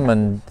alarm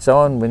and so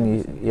on. When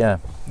you, yeah.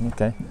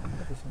 Okay.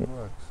 Everything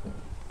works.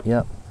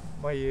 Yeah.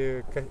 My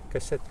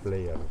cassette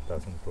player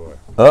doesn't work.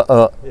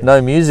 Yeah.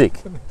 No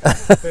music.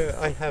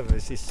 I have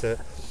this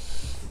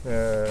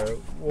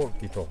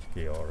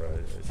walkie-talkie or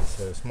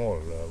this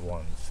small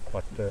ones,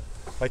 but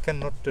I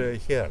cannot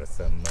hear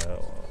them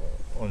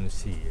on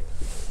sea.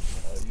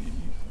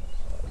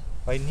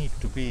 I need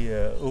to be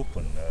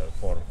open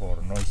for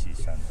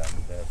noises and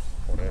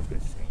for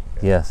everything.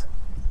 Yes.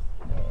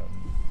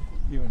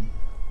 Even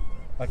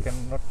I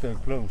cannot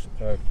close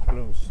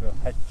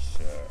hatch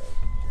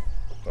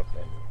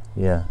totally.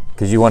 Yeah,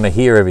 because you want to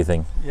hear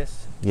everything.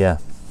 Yes. Yeah.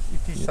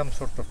 It is some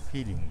sort of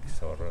feelings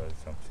or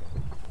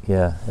something.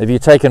 Yeah. Have you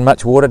taken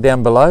much water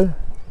down below?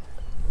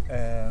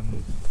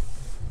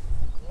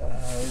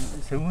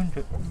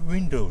 The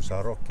windows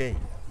are okay,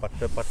 but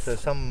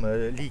some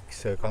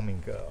leaks are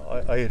coming.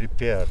 I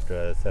repaired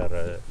their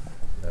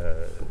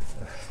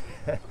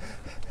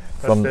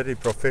not very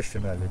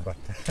professionally, but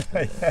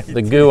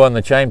the goo on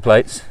the chain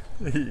plates.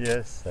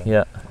 Yes.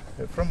 Yeah.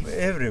 From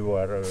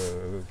everywhere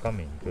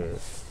coming.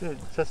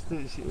 Just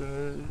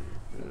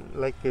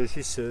like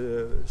this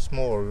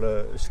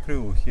small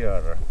screw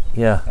here.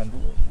 Yeah. And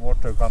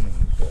water coming.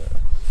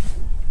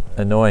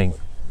 Annoying.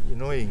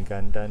 Annoying,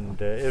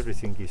 and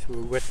everything is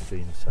wet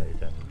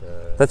inside. And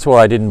that's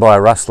why I didn't buy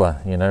a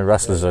rustler. You know,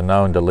 rustlers are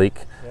known to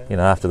leak. Yeah. You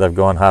know, after they've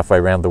gone halfway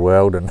around the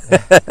world. And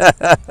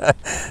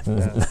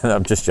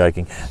I'm just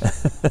joking.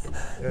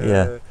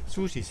 Yeah.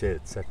 Susie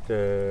said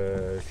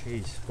that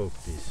she spoke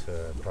this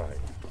dry.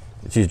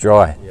 She's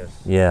dry. Yes.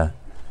 Yeah.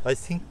 I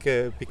think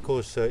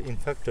because in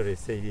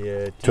factories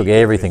they took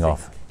everything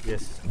off.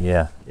 Yes.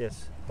 Yeah.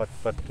 Yes. But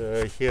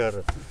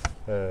here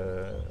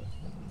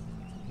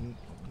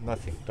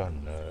nothing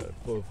done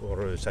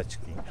for such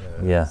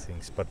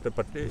things. But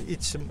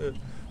it's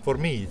for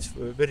me it's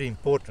very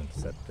important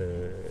that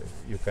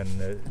you can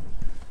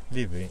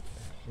live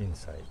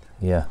inside.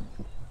 Yeah.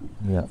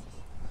 Yeah.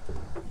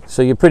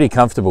 So you're pretty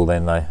comfortable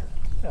then, though.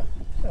 Yeah.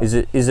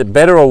 Is it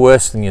better or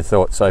worse than you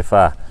thought so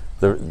far?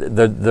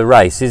 The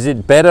race, is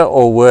it better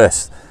or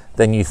worse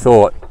than you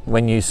thought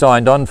when you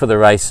signed on for the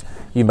race?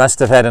 You must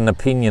have had an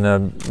opinion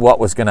of what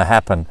was going to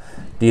happen.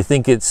 Do you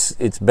think it's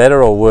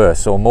better or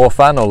worse, or more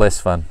fun or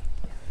less fun?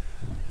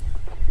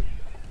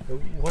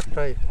 What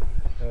I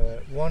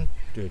want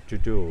to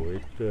do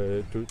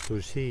is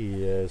to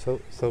see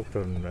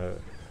Southern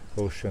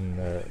Ocean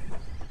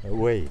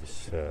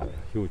waves,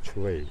 huge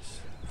waves.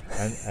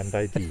 And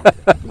I did,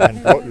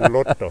 and a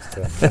lot of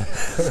them.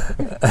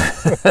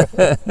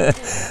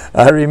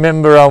 I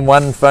remember on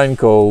one phone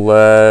call,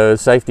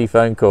 safety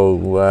phone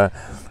call,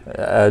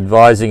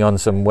 advising on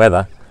some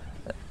weather,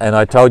 and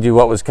I told you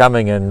what was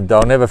coming, and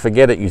I'll never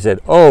forget it. You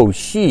said, "Oh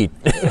shit!"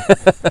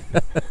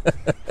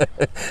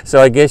 So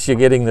I guess you're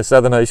getting the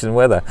Southern Ocean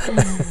weather.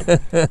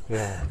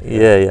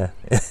 Yeah.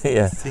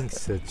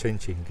 Things are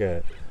changing.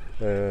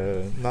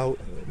 Now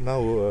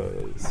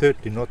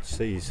 30 knots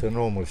is a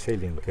normal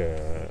sailing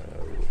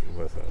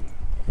weather.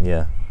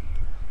 Yeah,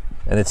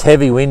 and it's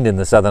heavy wind in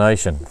the Southern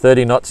Ocean.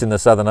 30 knots in the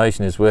Southern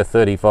Ocean is worth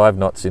 35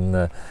 knots in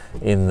the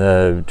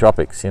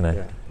tropics. You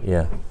know.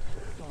 Yeah.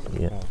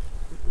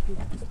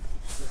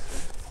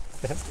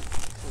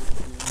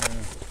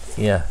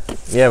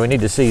 Yeah. We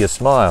need to see your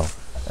smile.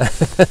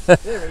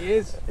 There he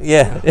is.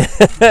 Yeah.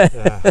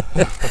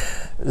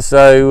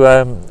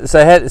 So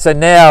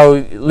now,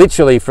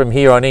 literally from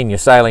here on in, you're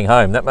sailing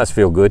home. That must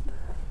feel good.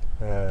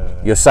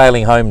 You're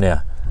sailing home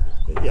now.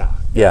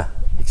 Yeah.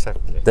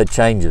 Exactly. That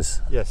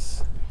changes.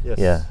 Yes.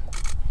 Yeah.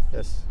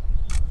 Yes.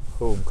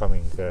 Home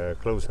coming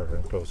closer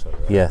and closer.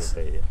 Yes.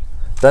 Every day.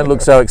 Don't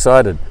look so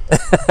excited.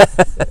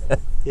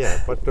 Yeah,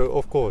 but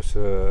of course,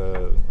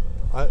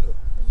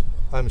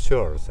 I'm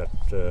sure that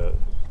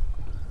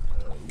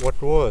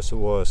what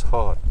was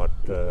hard, but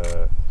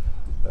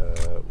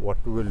what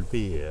will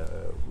be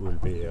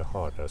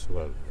hard as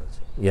well.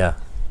 Yeah,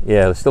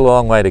 there's still a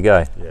long way to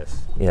go.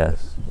 Yes. Yeah.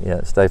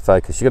 Stay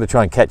focused. You've got to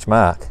try and catch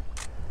Mark.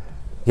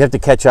 You have to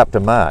catch up to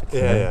Mark.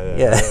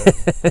 Yeah.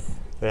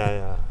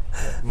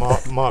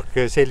 Mark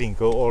sailing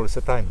all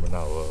the time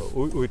now.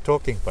 We're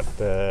talking, but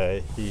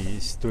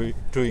he's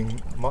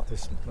doing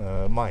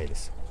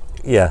miles.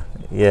 Yeah.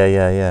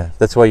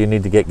 That's why you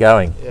need to get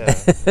going. Yeah.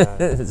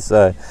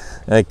 So,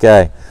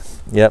 okay.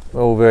 Yep,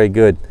 all very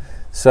good.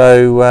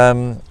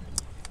 So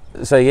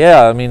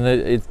yeah, I mean,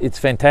 it's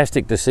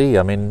fantastic to see.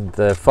 I mean,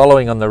 the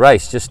following on the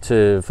race, just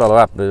to follow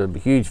up, a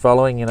huge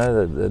following. You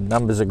know, the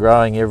numbers are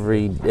growing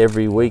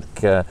every week.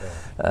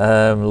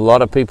 A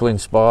lot of people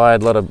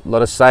inspired, a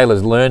lot of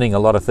sailors learning a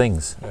lot of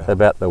things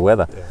about the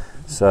weather. Yeah.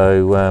 So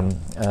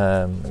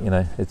you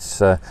know,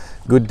 it's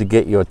good to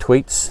get your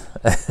tweets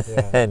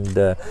and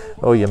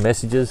all your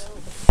messages.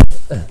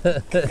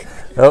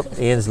 Oh,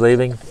 Ian's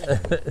leaving.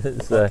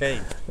 So, Okay.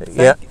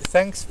 Yeah.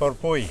 Thanks for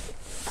boy.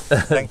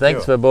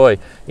 Thanks for boy.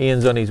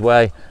 Ian's on his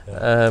way.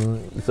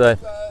 So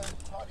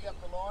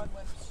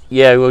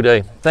yeah, we'll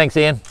do. Thanks,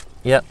 Ian.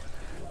 Yep.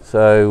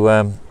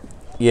 So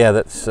yeah,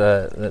 that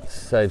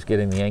saves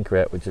getting the anchor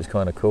out, which is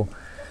kind of cool.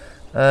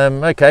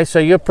 Okay, so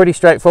you're pretty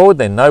straightforward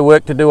then. No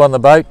work to do on the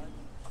boat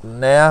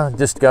now.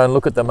 Just go and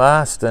look at the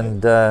mast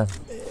and then.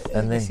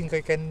 I think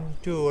I can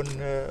do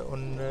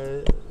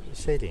on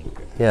sailing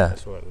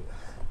as well.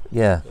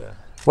 Yeah.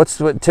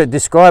 To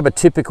describe a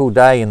typical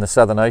day in the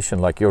Southern Ocean,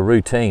 like your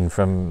routine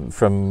from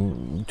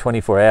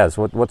 24 hours?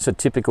 What's a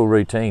typical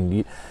routine?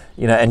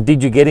 You know, and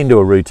did you get into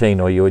a routine,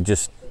 or you were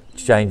just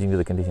changing to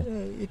the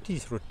condition? It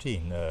is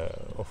routine,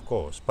 of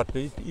course, but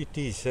it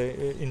is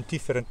in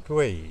different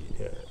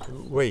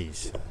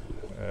ways.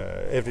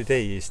 Every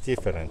day is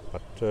different,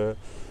 but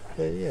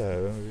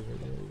yeah,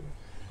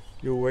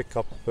 you wake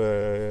up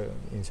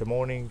in the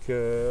morning.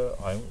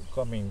 I'm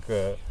coming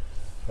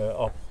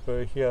up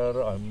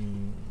here.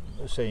 I'm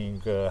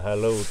saying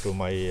hello to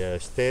my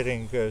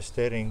steering.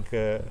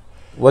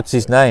 What's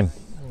his name?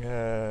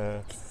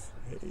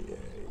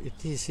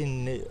 It is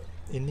in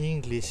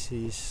English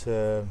is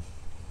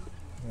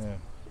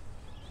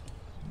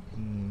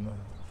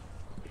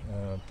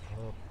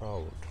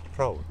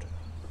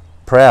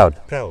proud.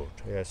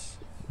 Yes.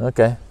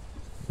 Okay.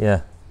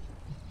 Yeah.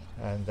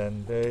 And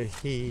then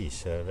he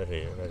is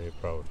very, very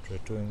proud,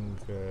 doing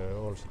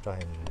all the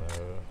time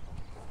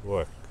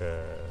work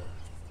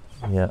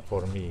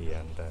for me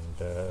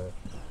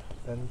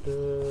and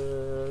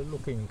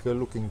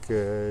looking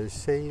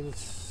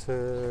sails,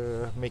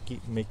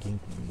 making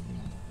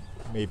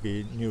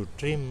maybe new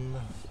trim,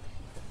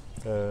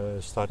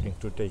 starting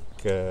to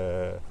take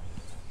a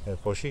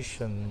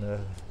position,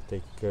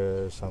 take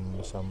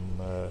some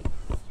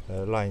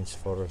lines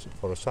for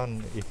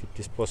sun if it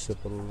is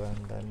possible,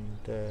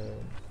 and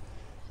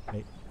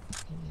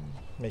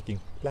making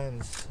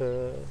plans.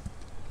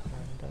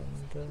 And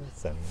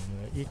then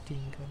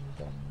eating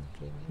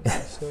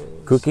and so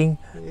cooking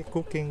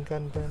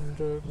and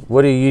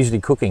what are you usually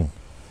cooking?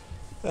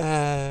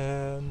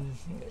 In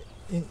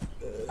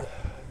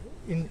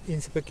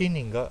the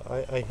beginning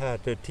I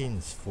had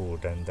teens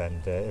food and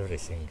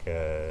everything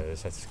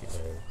such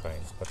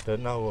kind, but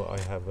now I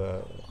have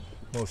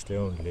mostly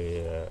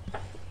only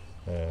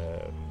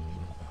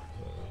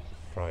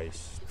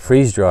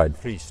freeze-dried.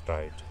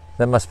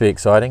 That must be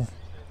exciting.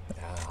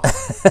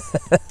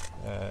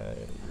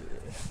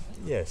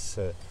 Yes,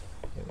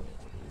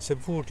 the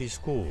food is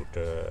good,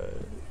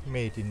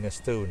 made in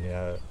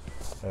Estonia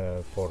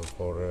for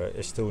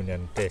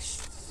Estonian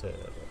tests,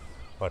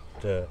 but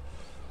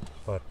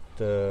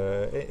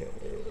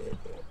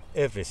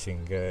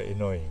everything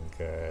annoying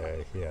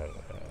here.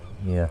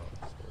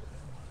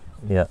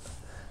 Yeah.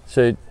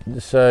 So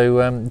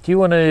do you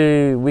want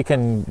to? We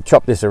can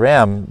chop this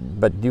around,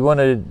 but do you want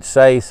to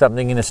say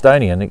something in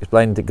Estonian?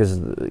 Explain it, because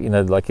you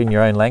know, like in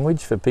your own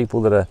language for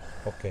people that are.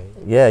 Okay.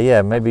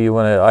 Yeah. Maybe you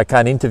want to. I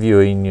can't interview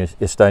in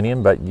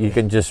Estonian, but you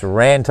can just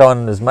rant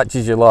on as much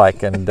as you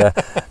like, and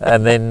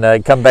and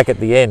then come back at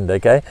the end,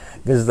 okay?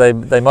 Because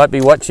they might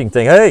be watching,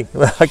 think, hey,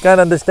 I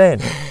can't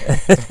understand.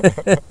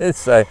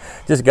 So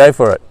just go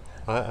for it.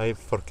 I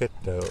forget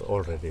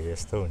already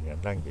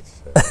Estonian language.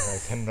 I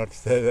cannot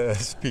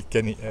speak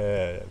any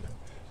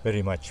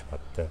very much,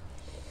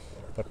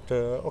 but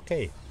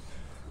okay.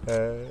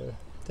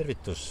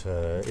 Tervitus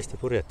Eesti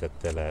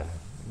purjetajatele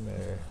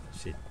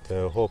siit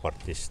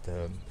Hobartist.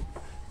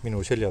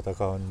 Minu selja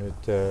taga on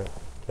nüüd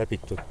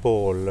läbitud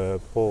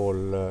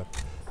pool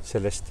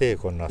sellest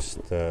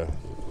teekonnast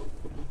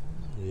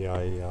ja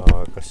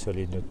kas see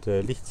oli nüüd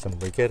lihtsam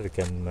või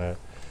kergem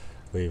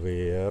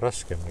või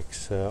raskem,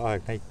 eks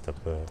aeg näitab,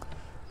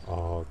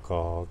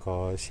 aga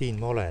siin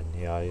ma olen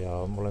ja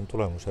ma olen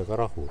tulemusega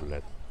rahul,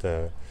 et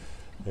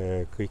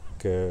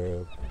kõik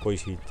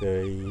poisid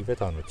ei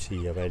vedanud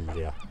siia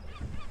välja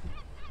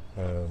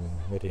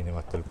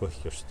erinevatel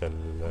põhjustel.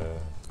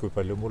 Kui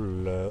palju mul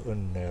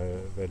õnne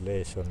veel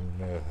ees on,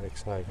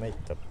 eks aeg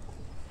näitab.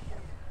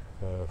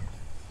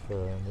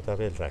 Mida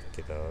veel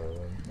rääkida?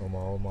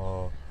 Oma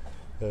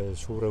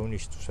suure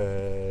unistuse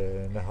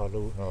näha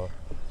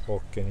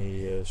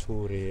Lõuna-ookeani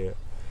suuri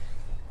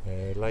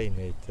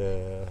laineid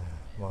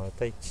ma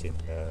täitsin.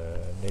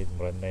 Neid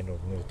ma olen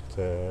näinud nüüd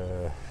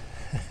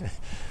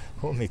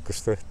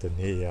hommikust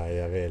õhtuni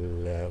ja veel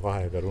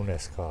vahepeal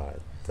unes ka,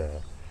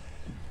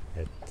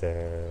 et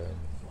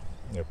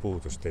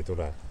puudust ei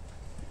tule.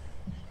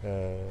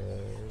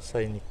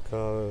 Sain ikka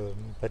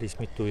päris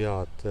mitu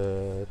head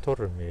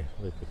tormi,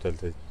 võib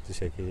ütelda, et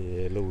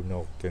isegi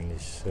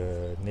Lõuna-ookeanis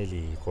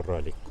 4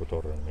 korralikku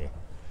tormi,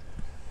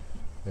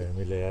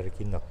 mille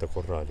järgi hinnata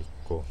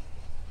korralikku.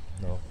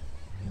 No,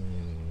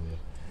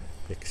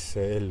 eks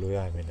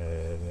ellujäämine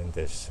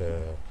nendes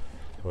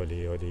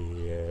oli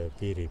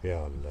piiri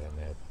peal,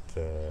 need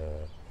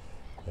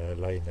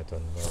lained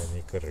on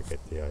nii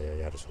kõrged ja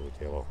järsud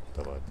ja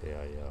vahutavad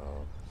ja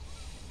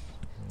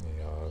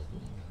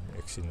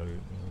eks siin on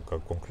ka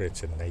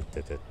konkreetsed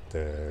näited, et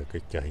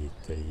kõik jahid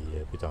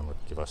ei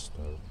pidanudki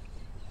vastu.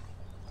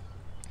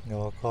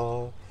 Aga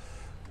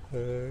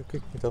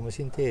kõik, mida ma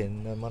siin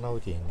teen, ma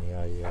naudin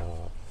ja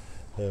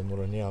mul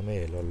on hea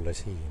meel olla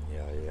siin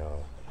ja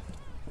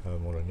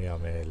mul on hea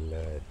meel,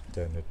 et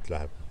nüüd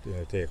läheb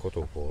tee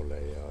kodu poole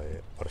ja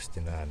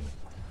varsti näen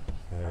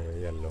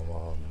jälle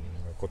oma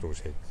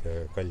koduseid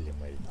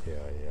kallimaid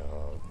ja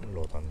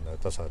loodan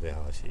tasa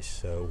teha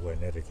siis uue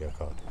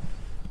energiaga,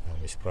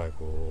 mis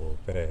praegu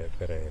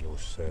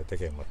pereelus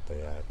tegemata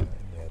jääb.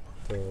 Nii et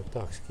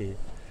tahakski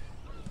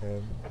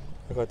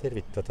väga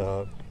tervitada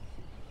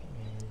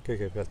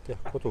kõigepealt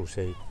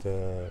koduseid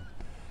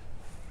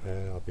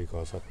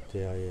abikaasat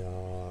ja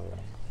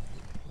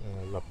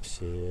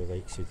lapsi,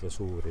 väikseid ja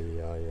suuri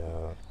ja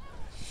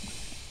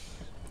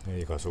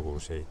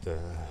igasuguseid.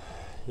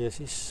 Ja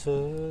siis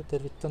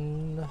tervitan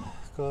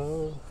ka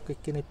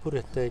kõiki neid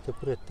purjetajaid ja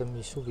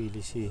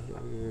purjetamishuvilisi,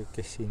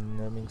 kes siin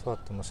mind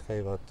vaatamas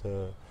käivad.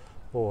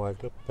 Hooaeg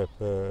lõpeb,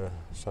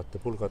 saate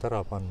pulgad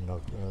ära panna,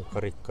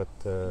 karikad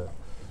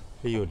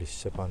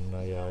riiulisse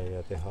panna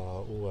ja teha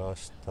uue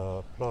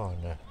aasta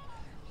plaane.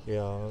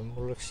 Ja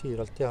mul oleks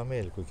siiralt hea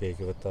meel, kui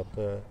keegi võtab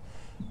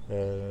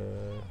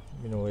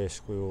minu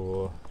eeskuju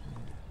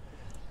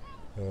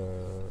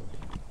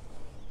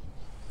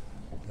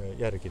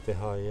järgi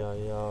teha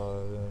ja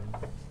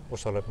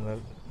osaleb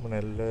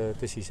mõnel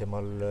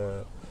tõsisemal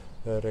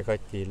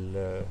regatil.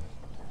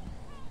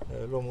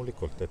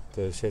 Loomulikult,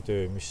 et see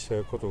töö, mis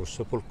kodus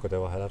pulkade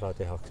vahel ära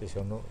tehakse, see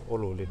on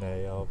oluline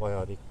ja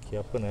vajalik ja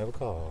põnev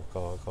ka,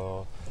 aga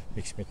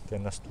miks mitte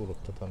ennast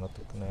kuulutada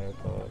natukene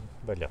ka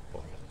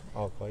väljapool.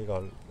 Aga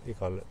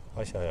igal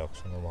asja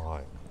jaoks on oma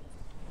aeg.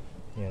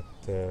 Nii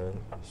et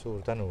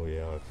suur tänu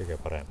ja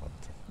kõige paremat.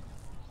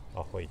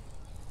 Ahoi.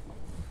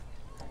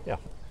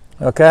 Yeah.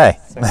 Okay,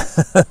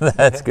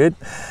 that's good.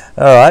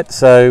 All right,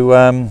 so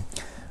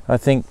I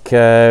think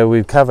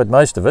we've covered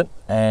most of it,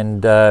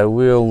 and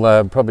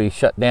we'll probably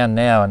shut down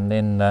now, and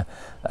then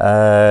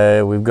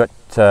we've got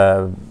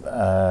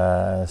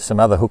some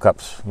other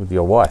hookups with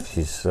your wife.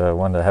 She's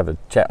wanted to have a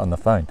chat on the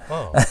phone,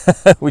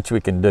 which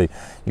we can do.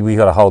 We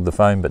got to hold the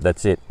phone, but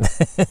that's it.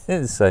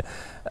 So,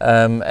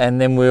 and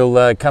then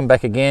we'll come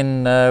back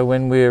again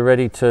when we're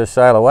ready to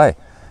sail away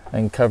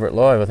and cover it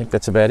live. I think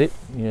that's about it.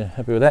 You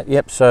happy with that?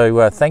 Yep.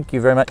 So thank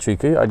you very much,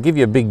 UKU. I'd give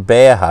you a big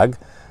bear hug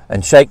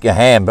and shake your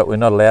hand, but we're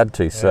not allowed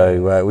to,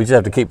 so we just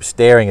have to keep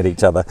staring at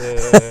each other.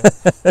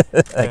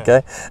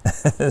 Okay.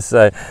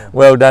 So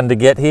well done to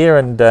get here,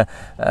 and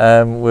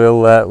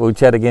we'll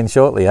chat again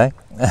shortly, eh?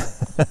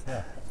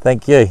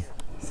 Thank you.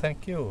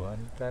 Thank you,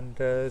 and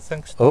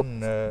thanks,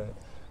 Don.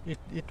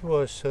 It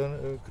was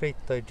a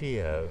great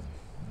idea,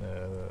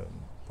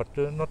 but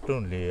not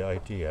only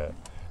idea.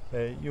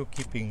 You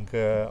keeping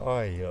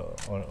eye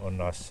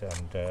on us,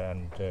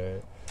 and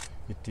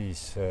it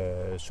is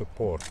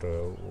support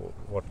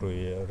what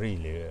we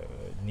really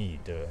need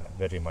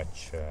very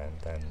much,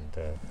 and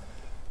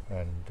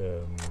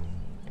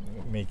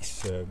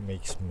makes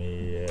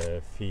me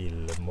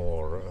feel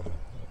more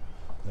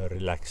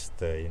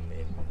relaxed in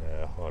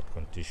hard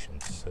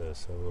conditions.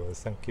 So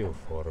thank you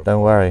for.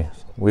 Don't worry,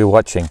 we're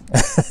watching.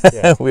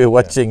 We're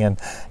watching and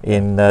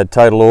in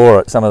total awe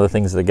at some of the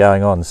things that are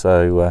going on.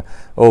 So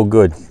all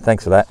good.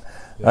 Thanks for that.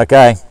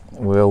 Okay,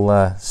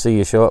 we'll see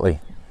you shortly.